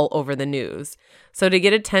all over the news. So to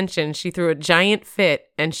get attention, she threw a giant fit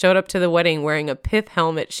and showed up to the wedding wearing a pith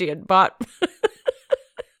helmet she had bought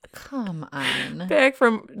Come on.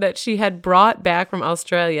 that she had brought back from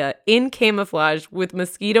Australia in camouflage with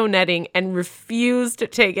mosquito netting and refused to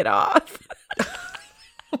take it off.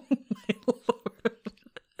 Oh, my Lord.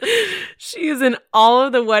 She is in all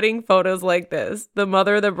of the wedding photos like this. The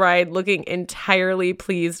mother of the bride looking entirely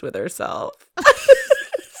pleased with herself.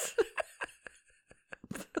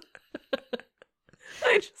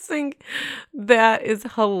 I just think that is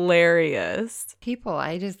hilarious. People,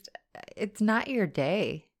 it's not your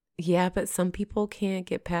day. Yeah, but some people can't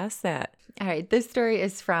get past that. All right. This story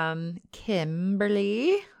is from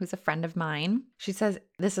Kimberly, who's a friend of mine. She says,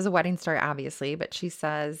 this is a wedding story, obviously, but she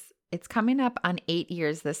says, it's coming up on 8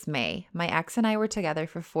 years this May. My ex and I were together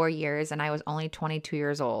for 4 years and I was only 22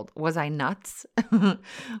 years old. Was I nuts?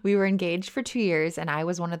 We were engaged for 2 years and I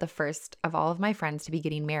was one of the first of all of my friends to be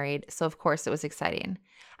getting married. So of course it was exciting.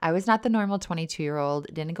 I was not the normal 22-year-old,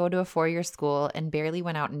 didn't go to a 4-year school, and barely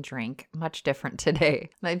went out and drank. Much different today.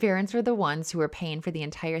 My parents were the ones who were paying for the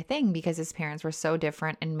entire thing because his parents were so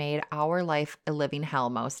different and made our life a living hell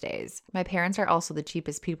most days. My parents are also the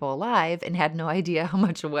cheapest people alive and had no idea how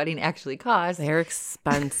much a wedding actually costs. They're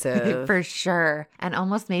expensive. For sure. And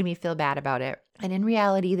almost made me feel bad about it. And in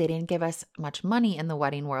reality, they didn't give us much money in the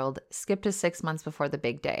wedding world. Skipped to 6 months before the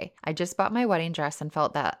big day. I just bought my wedding dress and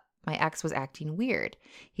felt that my ex was acting weird.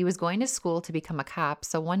 He was going to school to become a cop,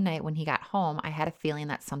 so one night when he got home, I had a feeling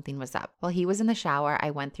that something was up. While he was in the shower,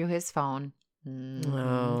 I went through his phone.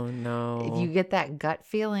 Oh, no. If you get that gut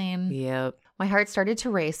feeling. Yep. My heart started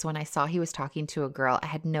to race when I saw he was talking to a girl I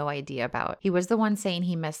had no idea about. He was the one saying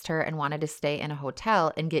he missed her and wanted to stay in a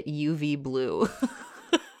hotel and get UV blue.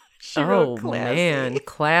 Oh, man.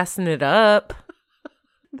 Classing it up.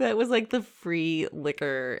 That was like the free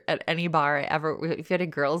liquor at any bar I ever. If you had a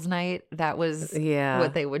girls' night, that was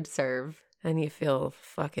what they would serve. And you feel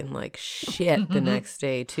fucking like shit the next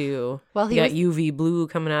day, too. Well, you got UV blue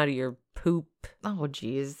coming out of your poop. Oh,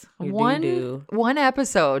 geez. Your One doo-doo. one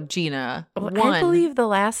episode, Gina. Well, one. I believe the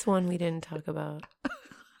last one we didn't talk about.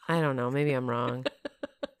 I don't know. Maybe I'm wrong.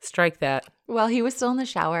 Strike that. While he was still in the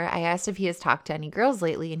shower, I asked if he has talked to any girls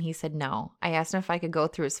lately, and he said no. I asked him if I could go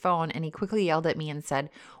through his phone, and he quickly yelled at me and said,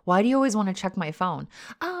 "Why do you always want to check my phone?"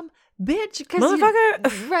 Bitch, because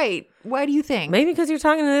motherfucker. Right. Why do you think? Maybe because you're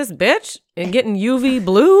talking to this bitch and getting UV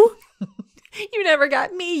blue. You never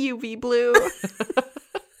got me, UV blue.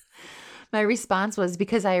 My response was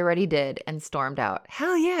because I already did and stormed out.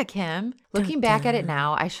 Hell yeah, Kim. Looking back at it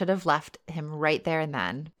now, I should have left him right there and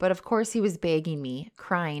then. But of course he was begging me,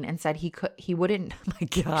 crying, and said he wouldn't. Oh my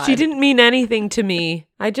God. She didn't mean anything to me.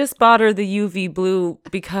 I just bought her the UV blue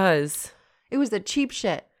because it was the cheap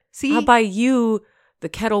shit. See? I'll buy you the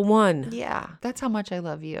Kettle One. Yeah. That's how much I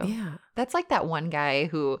love you. Yeah. That's like that one guy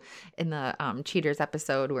who in the Cheaters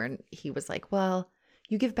episode where he was like, well,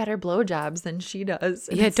 you give better blowjobs than she does.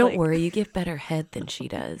 And yeah, don't worry. You give better head than she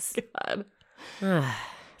does. God.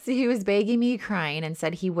 So he was begging me, crying, and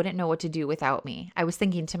said he wouldn't know what to do without me. I was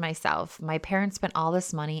thinking to myself, my parents spent all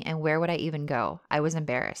this money, and where would I even go? I was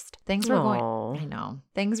embarrassed. Things were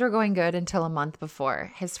going good until a month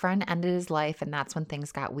before. His friend ended his life, and that's when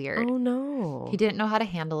things got weird. Oh, no. He didn't know how to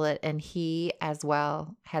handle it, and he, as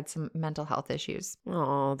well, had some mental health issues.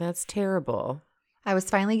 Oh, that's terrible. I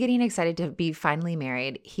was finally getting excited to be finally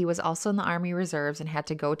married. He was also in the Army Reserves and had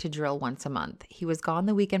to go to drill once a month. He was gone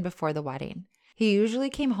the weekend before the wedding. He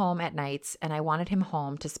usually came home at nights, and I wanted him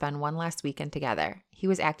home to spend one last weekend together. He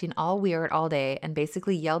was acting all weird all day and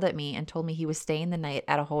basically yelled at me and told me he was staying the night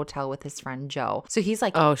at a hotel with his friend Joe. So he's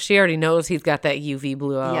like... Oh, she already knows he's got that UV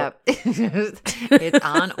blue out. Yep. It's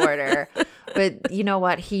on order. But you know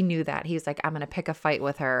what? He knew that. He was like, I'm going to pick a fight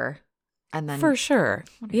with her. And then for sure.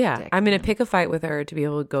 Yeah. I'm going to pick a fight with her to be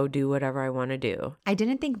able to go do whatever I want to do. I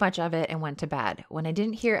didn't think much of it and went to bed. When I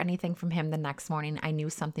didn't hear anything from him the next morning, I knew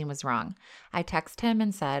something was wrong. I texted him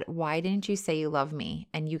and said, why didn't you say you love me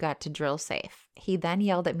and you got to drill safe? He then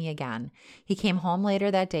yelled at me again. He came home later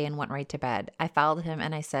that day and went right to bed. I followed him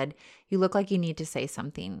and I said, you look like you need to say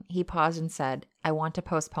something. He paused and said, I want to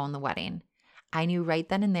postpone the wedding. I knew right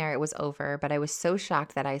then and there it was over, but I was so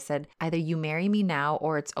shocked that I said, either you marry me now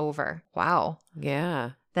or it's over. Wow.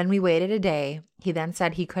 Yeah. Then we waited a day. He then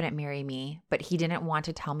said he couldn't marry me, but he didn't want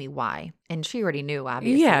to tell me why. And she already knew,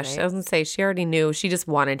 obviously. Yeah, right? I was going to say, she already knew. She just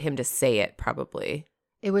wanted him to say it, probably.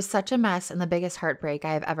 It was such a mess and the biggest heartbreak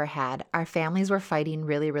I have ever had. Our families were fighting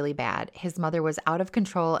really, really bad. His mother was out of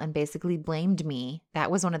control and basically blamed me.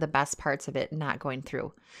 That was one of the best parts of it not going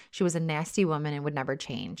through. She was a nasty woman and would never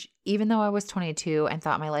change. Even though I was 22 and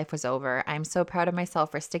thought my life was over, I am so proud of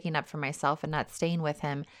myself for sticking up for myself and not staying with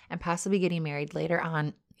him and possibly getting married later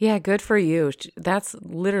on. Yeah, good for you. That's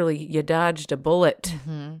literally, you dodged a bullet.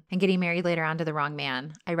 Mm-hmm. And getting married later on to the wrong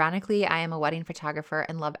man. Ironically, I am a wedding photographer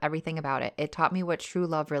and love everything about it. It taught me what true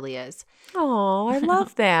love really is. Oh, I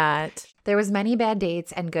love that. There was many bad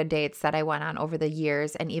dates and good dates that I went on over the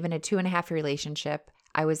years, and even a 2.5 relationship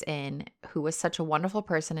I was in who was such a wonderful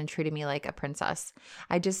person and treated me like a princess.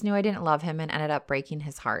 I just knew I didn't love him and ended up breaking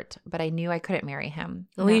his heart, but I knew I couldn't marry him.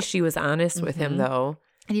 At least she was honest with him, though.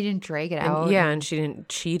 And he didn't drag it out. Yeah, and she didn't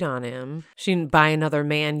cheat on him. She didn't buy another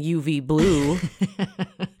man UV blue.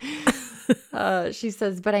 She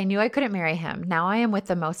says, but I knew I couldn't marry him. Now I am with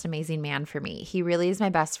the most amazing man for me. He really is my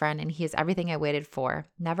best friend, and he is everything I waited for.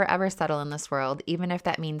 Never ever settle in this world, even if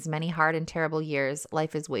that means many hard and terrible years.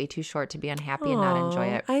 Life is way too short to be unhappy and not enjoy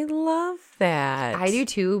it. I love that. I do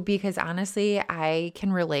too, because honestly, I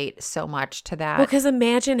can relate so much to that. Well, because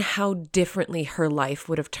imagine how differently her life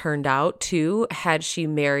would have turned out too had she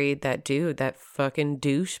married that dude, that fucking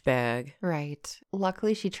douchebag. Right.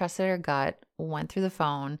 Luckily, she trusted her gut, went through the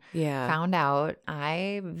phone, Yeah. found out.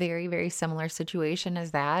 Very, very similar situation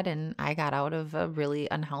as that. And I got out of a really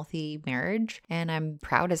unhealthy marriage. And I'm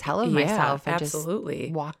proud as hell of myself. I absolutely.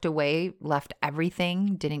 just walked away, left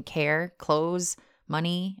everything, didn't care, clothes,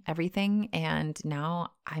 money, everything. And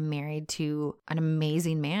now I'm married to an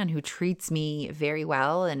amazing man who treats me very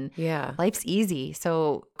well. And Yeah. life's easy.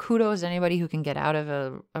 So kudos to anybody who can get out of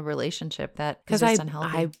a relationship that is Because just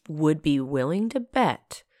unhealthy. I would be willing to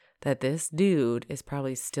bet that this dude is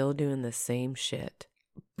probably still doing the same shit.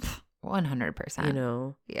 100%. You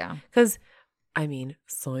know? Yeah. Because, I mean,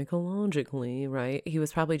 psychologically, right? He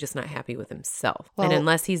was probably just not happy with himself. And Well-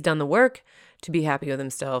 unless he's done the work to be happy with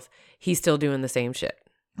himself, he's still doing the same shit.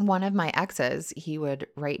 One of my exes, he would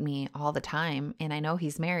write me all the time, and I know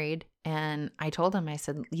he's married. And I told him, I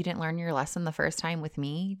said, you didn't learn your lesson the first time with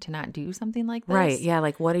me to not do something like this? Right. Yeah.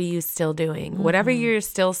 Like, what are you still doing? Whatever you're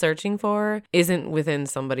still searching for isn't within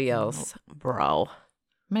somebody else, bro.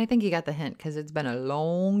 I mean, I think you got the hint because it's been a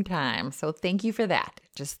long time. So thank you for that.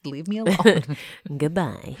 Just leave me alone.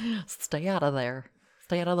 Goodbye. Stay out of there.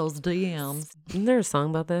 Stay out of those DMs. Isn't there a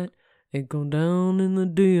song about that? It go down in the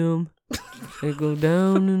DM. It go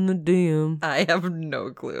down in the DM. I have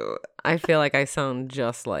no clue. I feel like I sound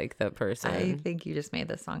just like that person. I think you just made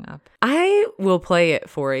this song up. I will play it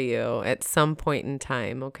for you at some point in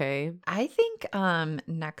time, okay? I think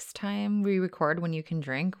next time we record When You Can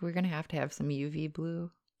Drink, we're going to have some UV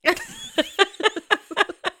blue.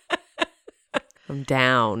 I'm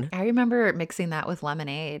down. I remember mixing that with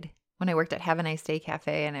lemonade when I worked at Have a Nice Day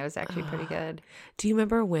Cafe, and it was actually pretty good. Do you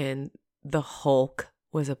remember when the Hulk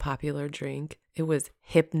was a popular drink? It was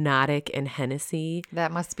Hypnotic and Hennessy.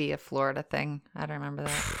 That must be a Florida thing. I don't remember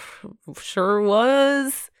that. Sure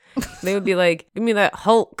was. They would be like, give me that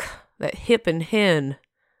Hulk, that hip and hen.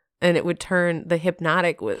 And it would turn the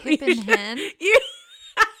Hypnotic with Hip and hen?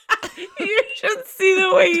 You should see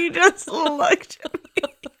the way you just looked at me.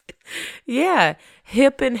 Yeah,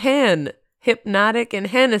 hip and hen. Hypnotic and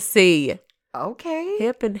Hennessy. Okay.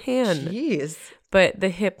 Hip and hen. Jeez. But the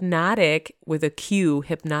Hypnotic with a Q,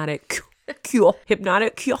 Hypnotic Q.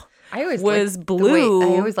 I always was liked blue.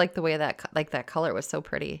 I always liked the way that color was so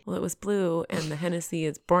pretty. Well, it was blue and the Hennessy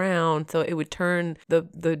is brown, so it would turn the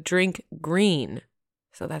drink green.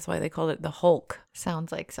 So that's why they called it the Hulk.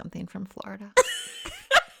 Sounds like something from Florida.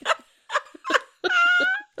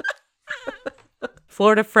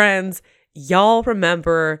 Florida friends, y'all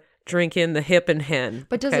remember drinking the hip and hen.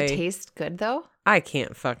 But does okay? it taste good though? I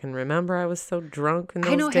can't fucking remember. I was so drunk in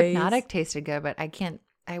those I know days. Hypnotic tasted good, but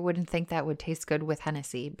I wouldn't think that would taste good with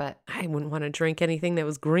Hennessy, but I wouldn't want to drink anything that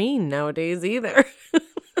was green nowadays either.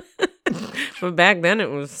 But back then it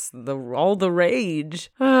was all the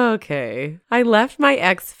rage. Okay. I left my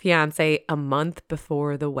ex-fiance a month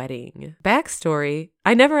before the wedding. Backstory,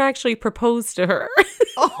 I never actually proposed to her.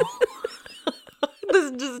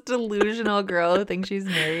 this just delusional girl who thinks she's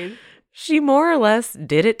married. She more or less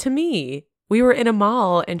did it to me. We were in a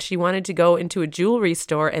mall and she wanted to go into a jewelry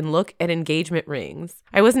store and look at engagement rings.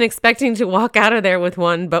 I wasn't expecting to walk out of there with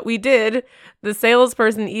one, but we did. The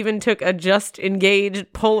salesperson even took a just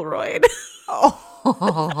engaged Polaroid.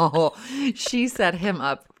 Oh, she set him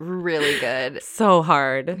up really good. So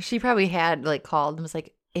hard. She probably had called and was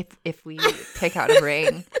like, if we pick out a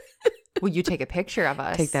ring, will you take a picture of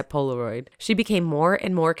us? Take that Polaroid. She became more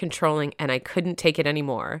and more controlling and I couldn't take it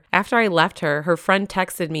anymore. After I left her, her friend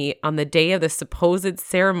texted me on the day of the supposed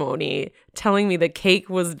ceremony telling me the cake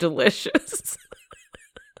was delicious.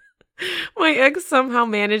 My ex somehow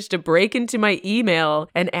managed to break into my email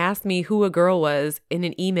and ask me who a girl was in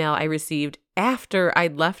an email I received after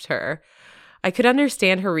I'd left her. I could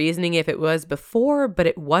understand her reasoning if it was before, but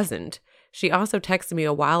it wasn't. She also texted me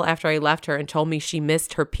a while after I left her and told me she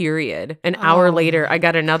missed her period. An hour later, I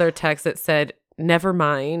got another text that said, never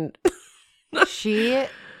mind. She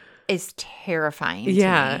is terrifying to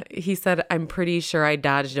Yeah. me. He said, I'm pretty sure I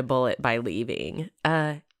dodged a bullet by leaving.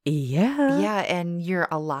 Yeah. Yeah, and you're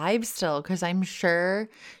alive still, because I'm sure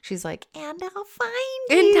she's like, and I'll find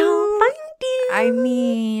you. And I'll find you. I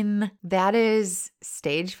mean, that is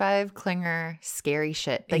stage 5 clinger, scary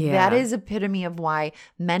shit. Like that is epitome of why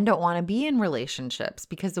men don't want to be in relationships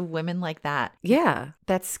because of women like that. Yeah.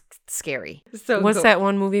 That's scary. So what's that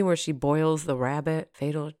one movie where she boils the rabbit?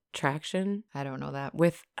 Fatal Attraction? I don't know that.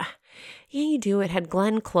 With, yeah, you do. It had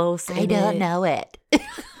Glenn Close in I don't know it.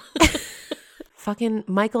 Fucking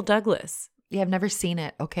Michael Douglas. Yeah, I've never seen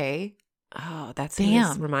it. Okay. Oh, that's who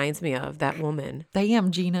this reminds me of, that woman.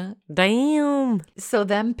 Damn, Gina. Damn. So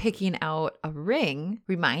them picking out a ring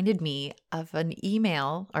reminded me of an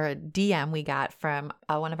email or a DM we got from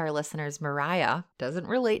one of our listeners, Mariah. Doesn't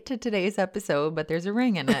relate to today's episode, but there's a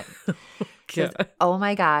ring in it. Says, oh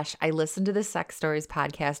my gosh, I listened to the Sex Stories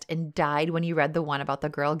podcast and died when you read the one about the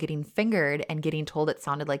girl getting fingered and getting told it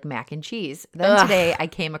sounded like mac and cheese. Then today I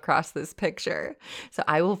came across this picture. So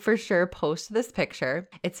I will for sure post this picture.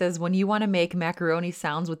 It says, when you want to make macaroni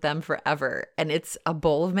sounds with them forever. And it's a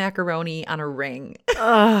bowl of macaroni on a ring.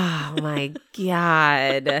 Oh my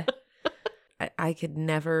God. I could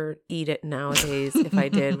never eat it nowadays if I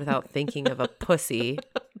did without thinking of a pussy.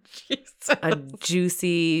 Jesus. A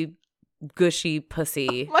juicy, gushy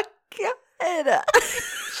pussy. Oh my God.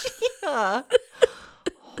 Yeah.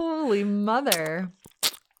 Holy mother.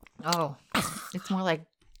 Oh, it's more like.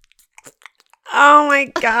 Oh my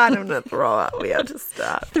God, I'm going to throw up. We have to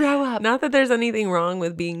stop. Throw up. Not that there's anything wrong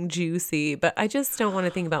with being juicy, but I just don't want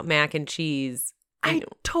to think about mac and cheese. I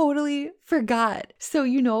totally forgot. So,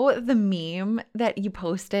 you know, the meme that you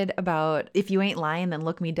posted about if you ain't lying, then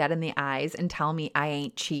look me dead in the eyes and tell me I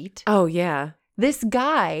ain't cheat. Oh, yeah. This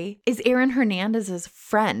guy is Aaron Hernandez's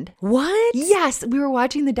friend. What? Yes. We were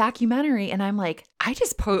watching the documentary and I'm like,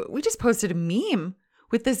 we just posted a meme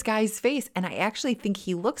with this guy's face. And I actually think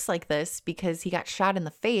he looks like this because he got shot in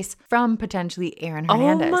the face from potentially Aaron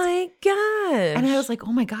Hernandez. Oh my gosh. And I was like,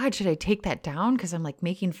 oh my God, should I take that down? Because I'm like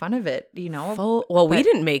making fun of it, you know? We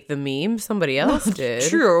didn't make the meme. Somebody else did.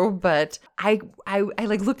 True. But I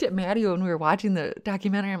like looked at Maddie when we were watching the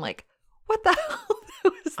documentary. I'm like, what the hell?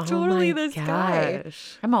 That was totally this guy.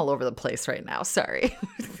 I'm all over the place right now. Sorry.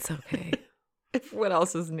 It's okay. What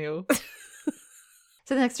else is new?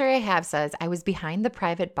 So the next story I have says, I was behind the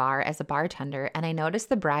private bar as a bartender and I noticed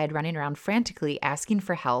the bride running around frantically asking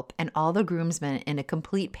for help and all the groomsmen in a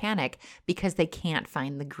complete panic because they can't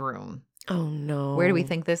find the groom. Oh no. Where do we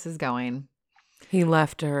think this is going? He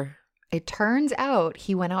left her. It turns out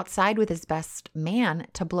he went outside with his best man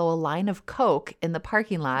to blow a line of coke in the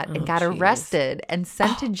parking lot and got arrested and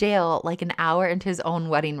sent to jail like an hour into his own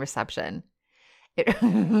wedding reception.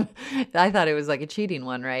 I thought it was like a cheating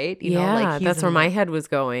one, right? You know, like that's where my head was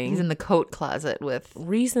going. He's in the coat closet with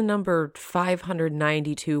reason number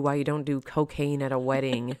 592 why you don't do cocaine at a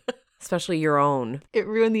wedding, especially your own. It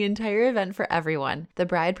ruined the entire event for everyone. The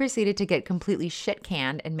bride proceeded to get completely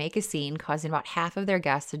shit-canned and make a scene, causing about half of their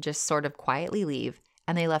guests to just sort of quietly leave.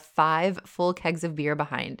 And they left 5 full kegs of beer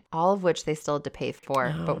behind, all of which they still had to pay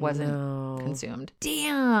for, but wasn't consumed.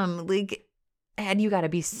 Damn, like... And you got to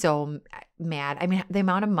be so mad. I mean, the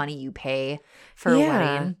amount of money you pay for a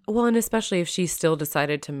wedding. Well, and especially if she still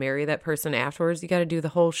decided to marry that person afterwards, you got to do the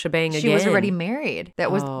whole shebang again. She was already married. That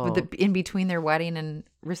was in between their wedding and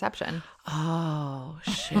reception. Oh,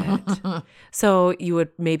 shit. So you would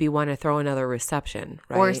maybe want to throw another reception,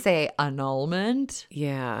 right? Or say annulment.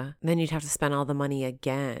 Yeah. Then you'd have to spend all the money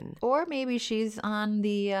again. Or maybe she's on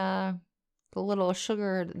the little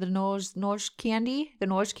sugar, the nose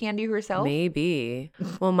candy herself. Maybe.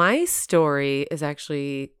 Well, my story is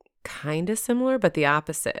actually kind of similar, but the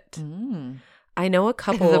opposite. I know a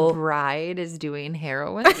couple. The bride is doing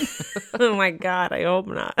heroin. Oh my God, I hope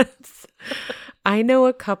not. I know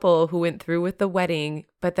a couple who went through with the wedding,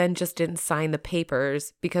 but then just didn't sign the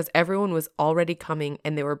papers because everyone was already coming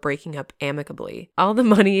and they were breaking up amicably. All the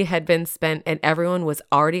money had been spent and everyone was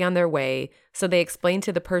already on their way. So they explained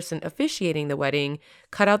to the person officiating the wedding,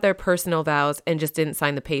 cut out their personal vows, and just didn't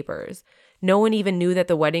sign the papers. No one even knew that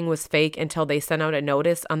the wedding was fake until they sent out a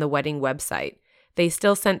notice on the wedding website. They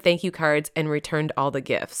still sent thank you cards and returned all the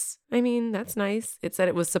gifts. I mean, that's nice. It said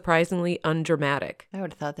it was surprisingly undramatic. I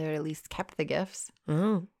would have thought they would at least kept the gifts.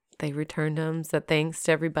 Oh, they returned them, said thanks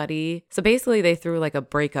to everybody. So basically they threw like a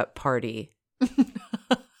breakup party.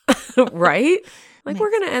 Right? Like,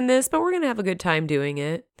 we're going to end this, but we're going to have a good time doing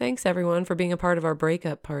it. Thanks, everyone, for being a part of our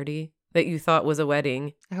breakup party that you thought was a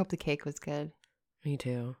wedding. I hope the cake was good. Me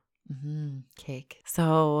too. Cake.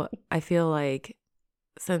 So I feel like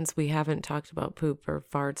since we haven't talked about poop or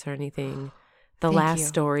farts or anything, the last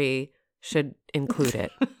story should include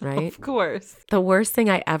it, right? Of course. The worst thing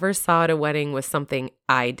I ever saw at a wedding was something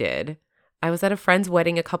I did. I was at a friend's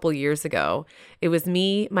wedding a couple years ago. It was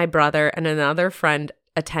me, my brother, and another friend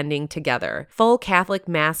attending together. Full Catholic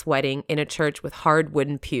mass wedding in a church with hard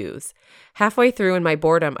wooden pews. Halfway through in my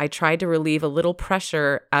boredom, I tried to relieve a little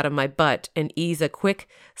pressure out of my butt and ease a quick,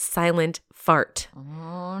 silent fart.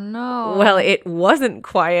 Oh, no. Well, it wasn't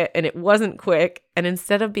quiet and it wasn't quick. And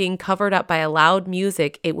instead of being covered up by a loud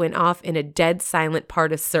music, it went off in a dead silent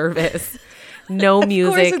part of service. No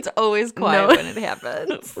music. Of course, it's always quiet when it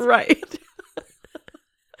happens. Right.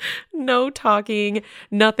 No talking,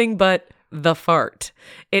 nothing but the fart.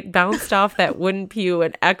 It bounced off that wooden pew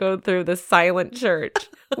and echoed through the silent church.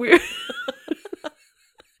 We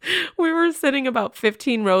were sitting about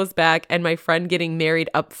 15 rows back, and my friend getting married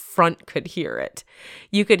up front could hear it.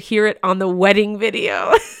 You could hear it on the wedding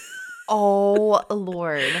video. Oh,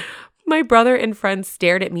 Lord. My brother and friends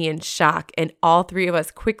stared at me in shock, and all three of us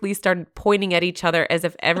quickly started pointing at each other as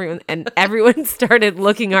if everyone started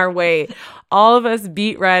looking our way. All of us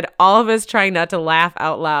beet red, all of us trying not to laugh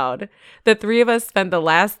out loud. The three of us spent the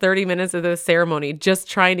last 30 minutes of the ceremony just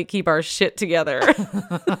trying to keep our shit together.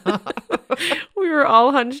 We were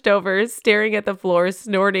all hunched over, staring at the floor,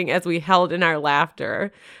 snorting as we held in our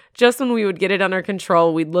laughter. Just when we would get it under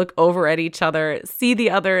control, we'd look over at each other, see the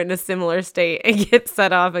other in a similar state, and get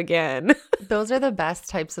set off again. Those are the best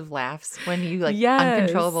types of laughs when you Yes.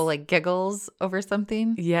 uncontrollable giggles over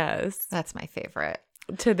something. Yes. That's my favorite.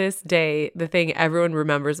 To this day, the thing everyone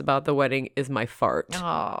remembers about the wedding is my fart.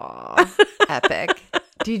 Oh, epic.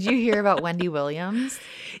 Did you hear about Wendy Williams?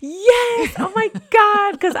 Yes. Oh my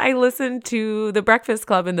God. Because I listened to The Breakfast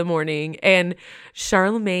Club in the morning, and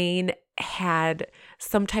Charlemagne had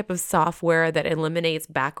some type of software that eliminates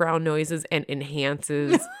background noises and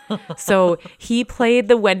enhances. So he played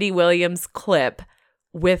the Wendy Williams clip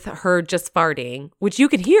with her just farting, which you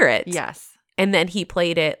could hear it. Yes. And then he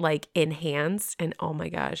played it enhanced. And oh my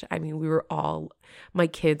gosh, I mean, my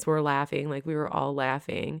kids were laughing. We were all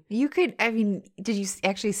laughing. Did you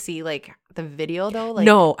actually see the video though?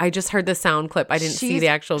 No, I just heard the sound clip. I didn't see the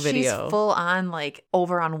actual video. She's full on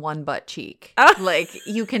over on one butt cheek.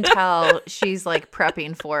 You can tell she's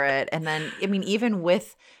prepping for it. And then, even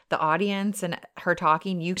with the audience and her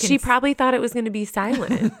talking, she probably thought it was going to be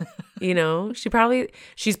silent.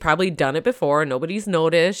 She's probably done it before. Nobody's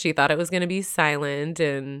noticed. She thought it was going to be silent.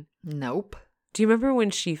 And nope. Do you remember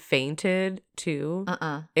when she fainted too?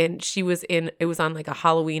 And it was on a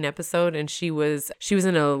Halloween episode, and she was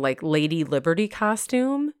in a Lady Liberty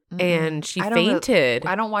costume, and she fainted.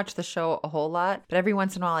 I don't watch the show a whole lot, but every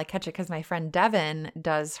once in a while I catch it because my friend Devin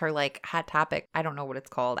does her Hot Topic. I don't know what it's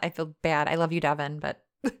called. I feel bad. I love you, Devin, but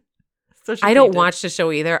so I don't watch the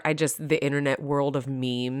show either. The internet world of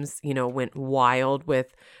memes, went wild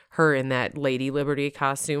with her in that Lady Liberty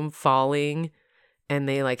costume falling. And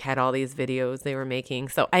they had all these videos they were making.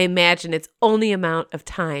 So I imagine it's only a amount of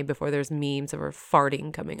time before there's memes of her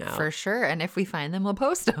farting coming out. For sure. And if we find them, we'll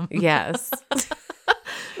post them. Yes.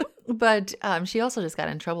 But she also just got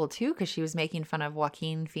in trouble too because she was making fun of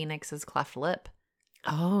Joaquin Phoenix's cleft lip.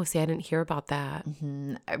 Oh, see, I didn't hear about that.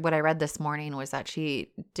 Mm-hmm. What I read this morning was that she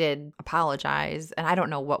did apologize, and I don't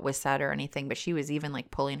know what was said or anything, but she was even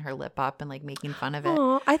pulling her lip up and making fun of it.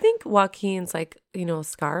 Oh, I think Joaquin's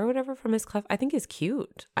scar or whatever from his cleft. I think is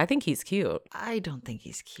cute. I think he's cute. I don't think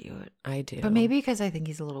he's cute. I do. But maybe because I think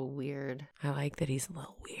he's a little weird. I like that he's a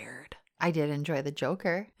little weird. I did enjoy the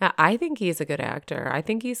Joker. I think he's a good actor. I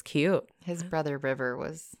think he's cute. His brother River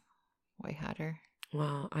was way hotter.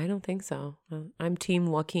 Well, I don't think so. I'm Team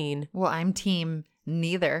Joaquin. Well, I'm Team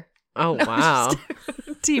neither. Oh, no, wow.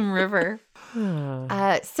 Team River.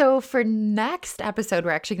 So for next episode,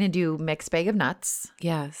 we're actually going to do Mixed Bag of Nuts.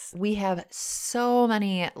 Yes. We have so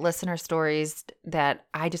many listener stories that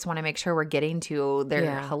I just want to make sure we're getting to.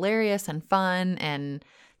 They're hilarious and fun, and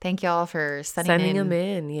thank y'all for sending them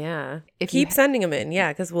in. Yeah. Keep sending them in.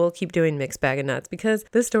 Yeah. Because we'll keep doing Mixed Bag of Nuts because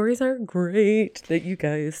the stories are great that you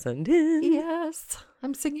guys send in. Yes.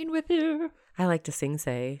 I'm singing with you. I like to sing,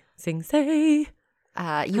 say.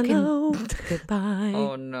 Hello. Goodbye.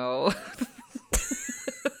 Oh, no.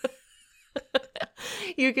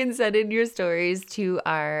 You can send in your stories to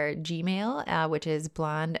our Gmail, which is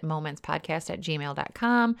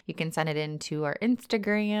blondemomentspodcast@gmail.com. You can send it in to our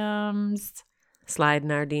Instagrams. Slide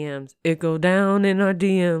in our DMs. It go down in our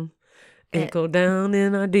DM. It go down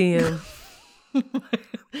in our DM.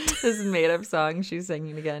 This made-up song she's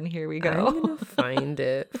singing again. Here we go. I'm going to find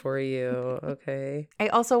it for you. Okay. I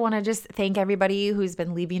also want to just thank everybody who's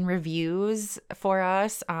been leaving reviews for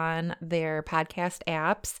us on their podcast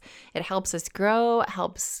apps. It helps us grow,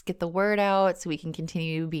 helps get the word out so we can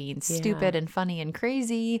continue being stupid and funny and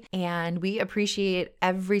crazy. And we appreciate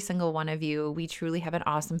every single one of you. We truly have an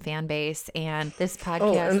awesome fan base. And this podcast...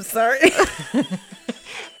 Oh, I'm sorry.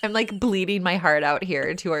 I'm like bleeding my heart out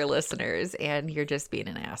here to our listeners, and you're just being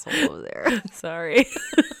an asshole over there. Sorry.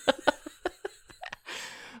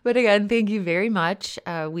 But again, thank you very much.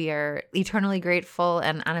 We are eternally grateful.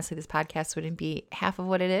 And honestly, this podcast wouldn't be half of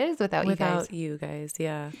what it is without you guys. Without you guys,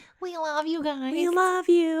 yeah. We love you guys. We love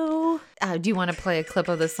you. Do you want to play a clip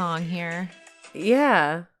of the song here?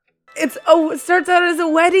 Yeah. It starts out as a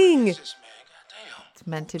wedding. It's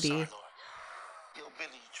meant to be. Yo, Billy,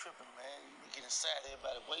 you tripping, man. You getting sad.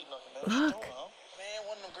 Everybody waiting on you, man. Look. Man,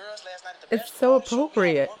 one of them girls last night at the It's so basketball show,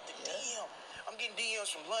 appropriate. I'm getting DMs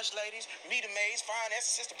from lunch ladies, meter maids, finance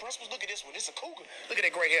assistant principals. Look at this one. This is a cougar. Look at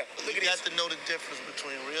that gray hair. Look at this. You got to know the difference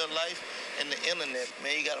between real life and the internet,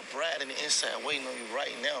 man. You got a bride in the inside waiting on you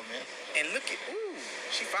right now, man. And look at, ooh,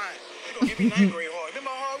 she fine. You gonna give me ninth grade hard. Remember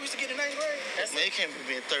how hard we used to get in ninth grade? Man, you can't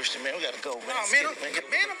be being thirsty, man. We got to go, man. No,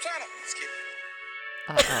 man, I'm trying to. Skip.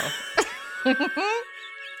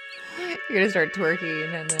 You're going to start twerking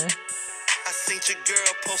and I seen your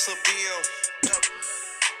girl post a DM.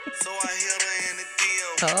 So I hit her in the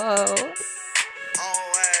DM. oh. All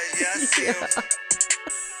eyes, yeah, I see him.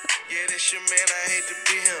 Yeah, that's your man, I hate to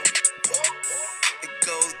be him. It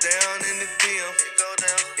goes down in the DM.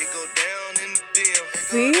 It go down in the DM.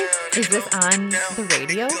 See? Is this on the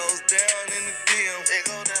radio? It goes down in the DM.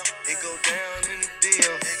 It go down in the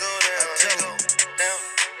DM. I tell him,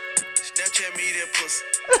 Snapchat me that pussy.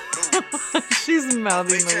 She's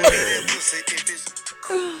mouthing the Snapchat me word. that pussy if it's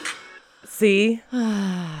See?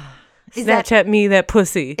 Is that Snapchat me that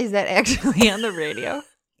pussy. is that actually on the radio?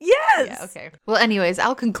 Yes. Yeah, okay. Well, anyways,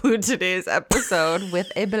 I'll conclude today's episode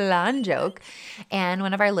with a blonde joke. And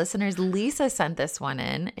one of our listeners, Lisa, sent this one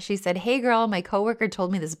in. She said, "Hey girl, my coworker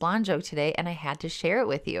told me this blonde joke today and I had to share it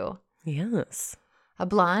with you." Yes. A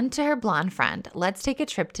blonde to her blonde friend. "Let's take a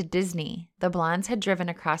trip to Disney." The blondes had driven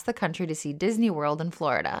across the country to see Disney World in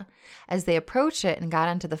Florida. As they approached it and got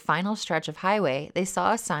onto the final stretch of highway, they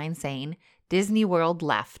saw a sign saying, "Disney World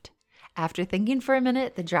left." After thinking for a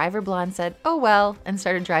minute, the driver blonde said, "Oh well," and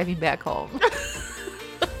started driving back home.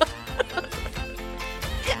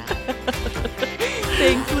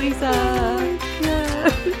 Thanks, Lisa.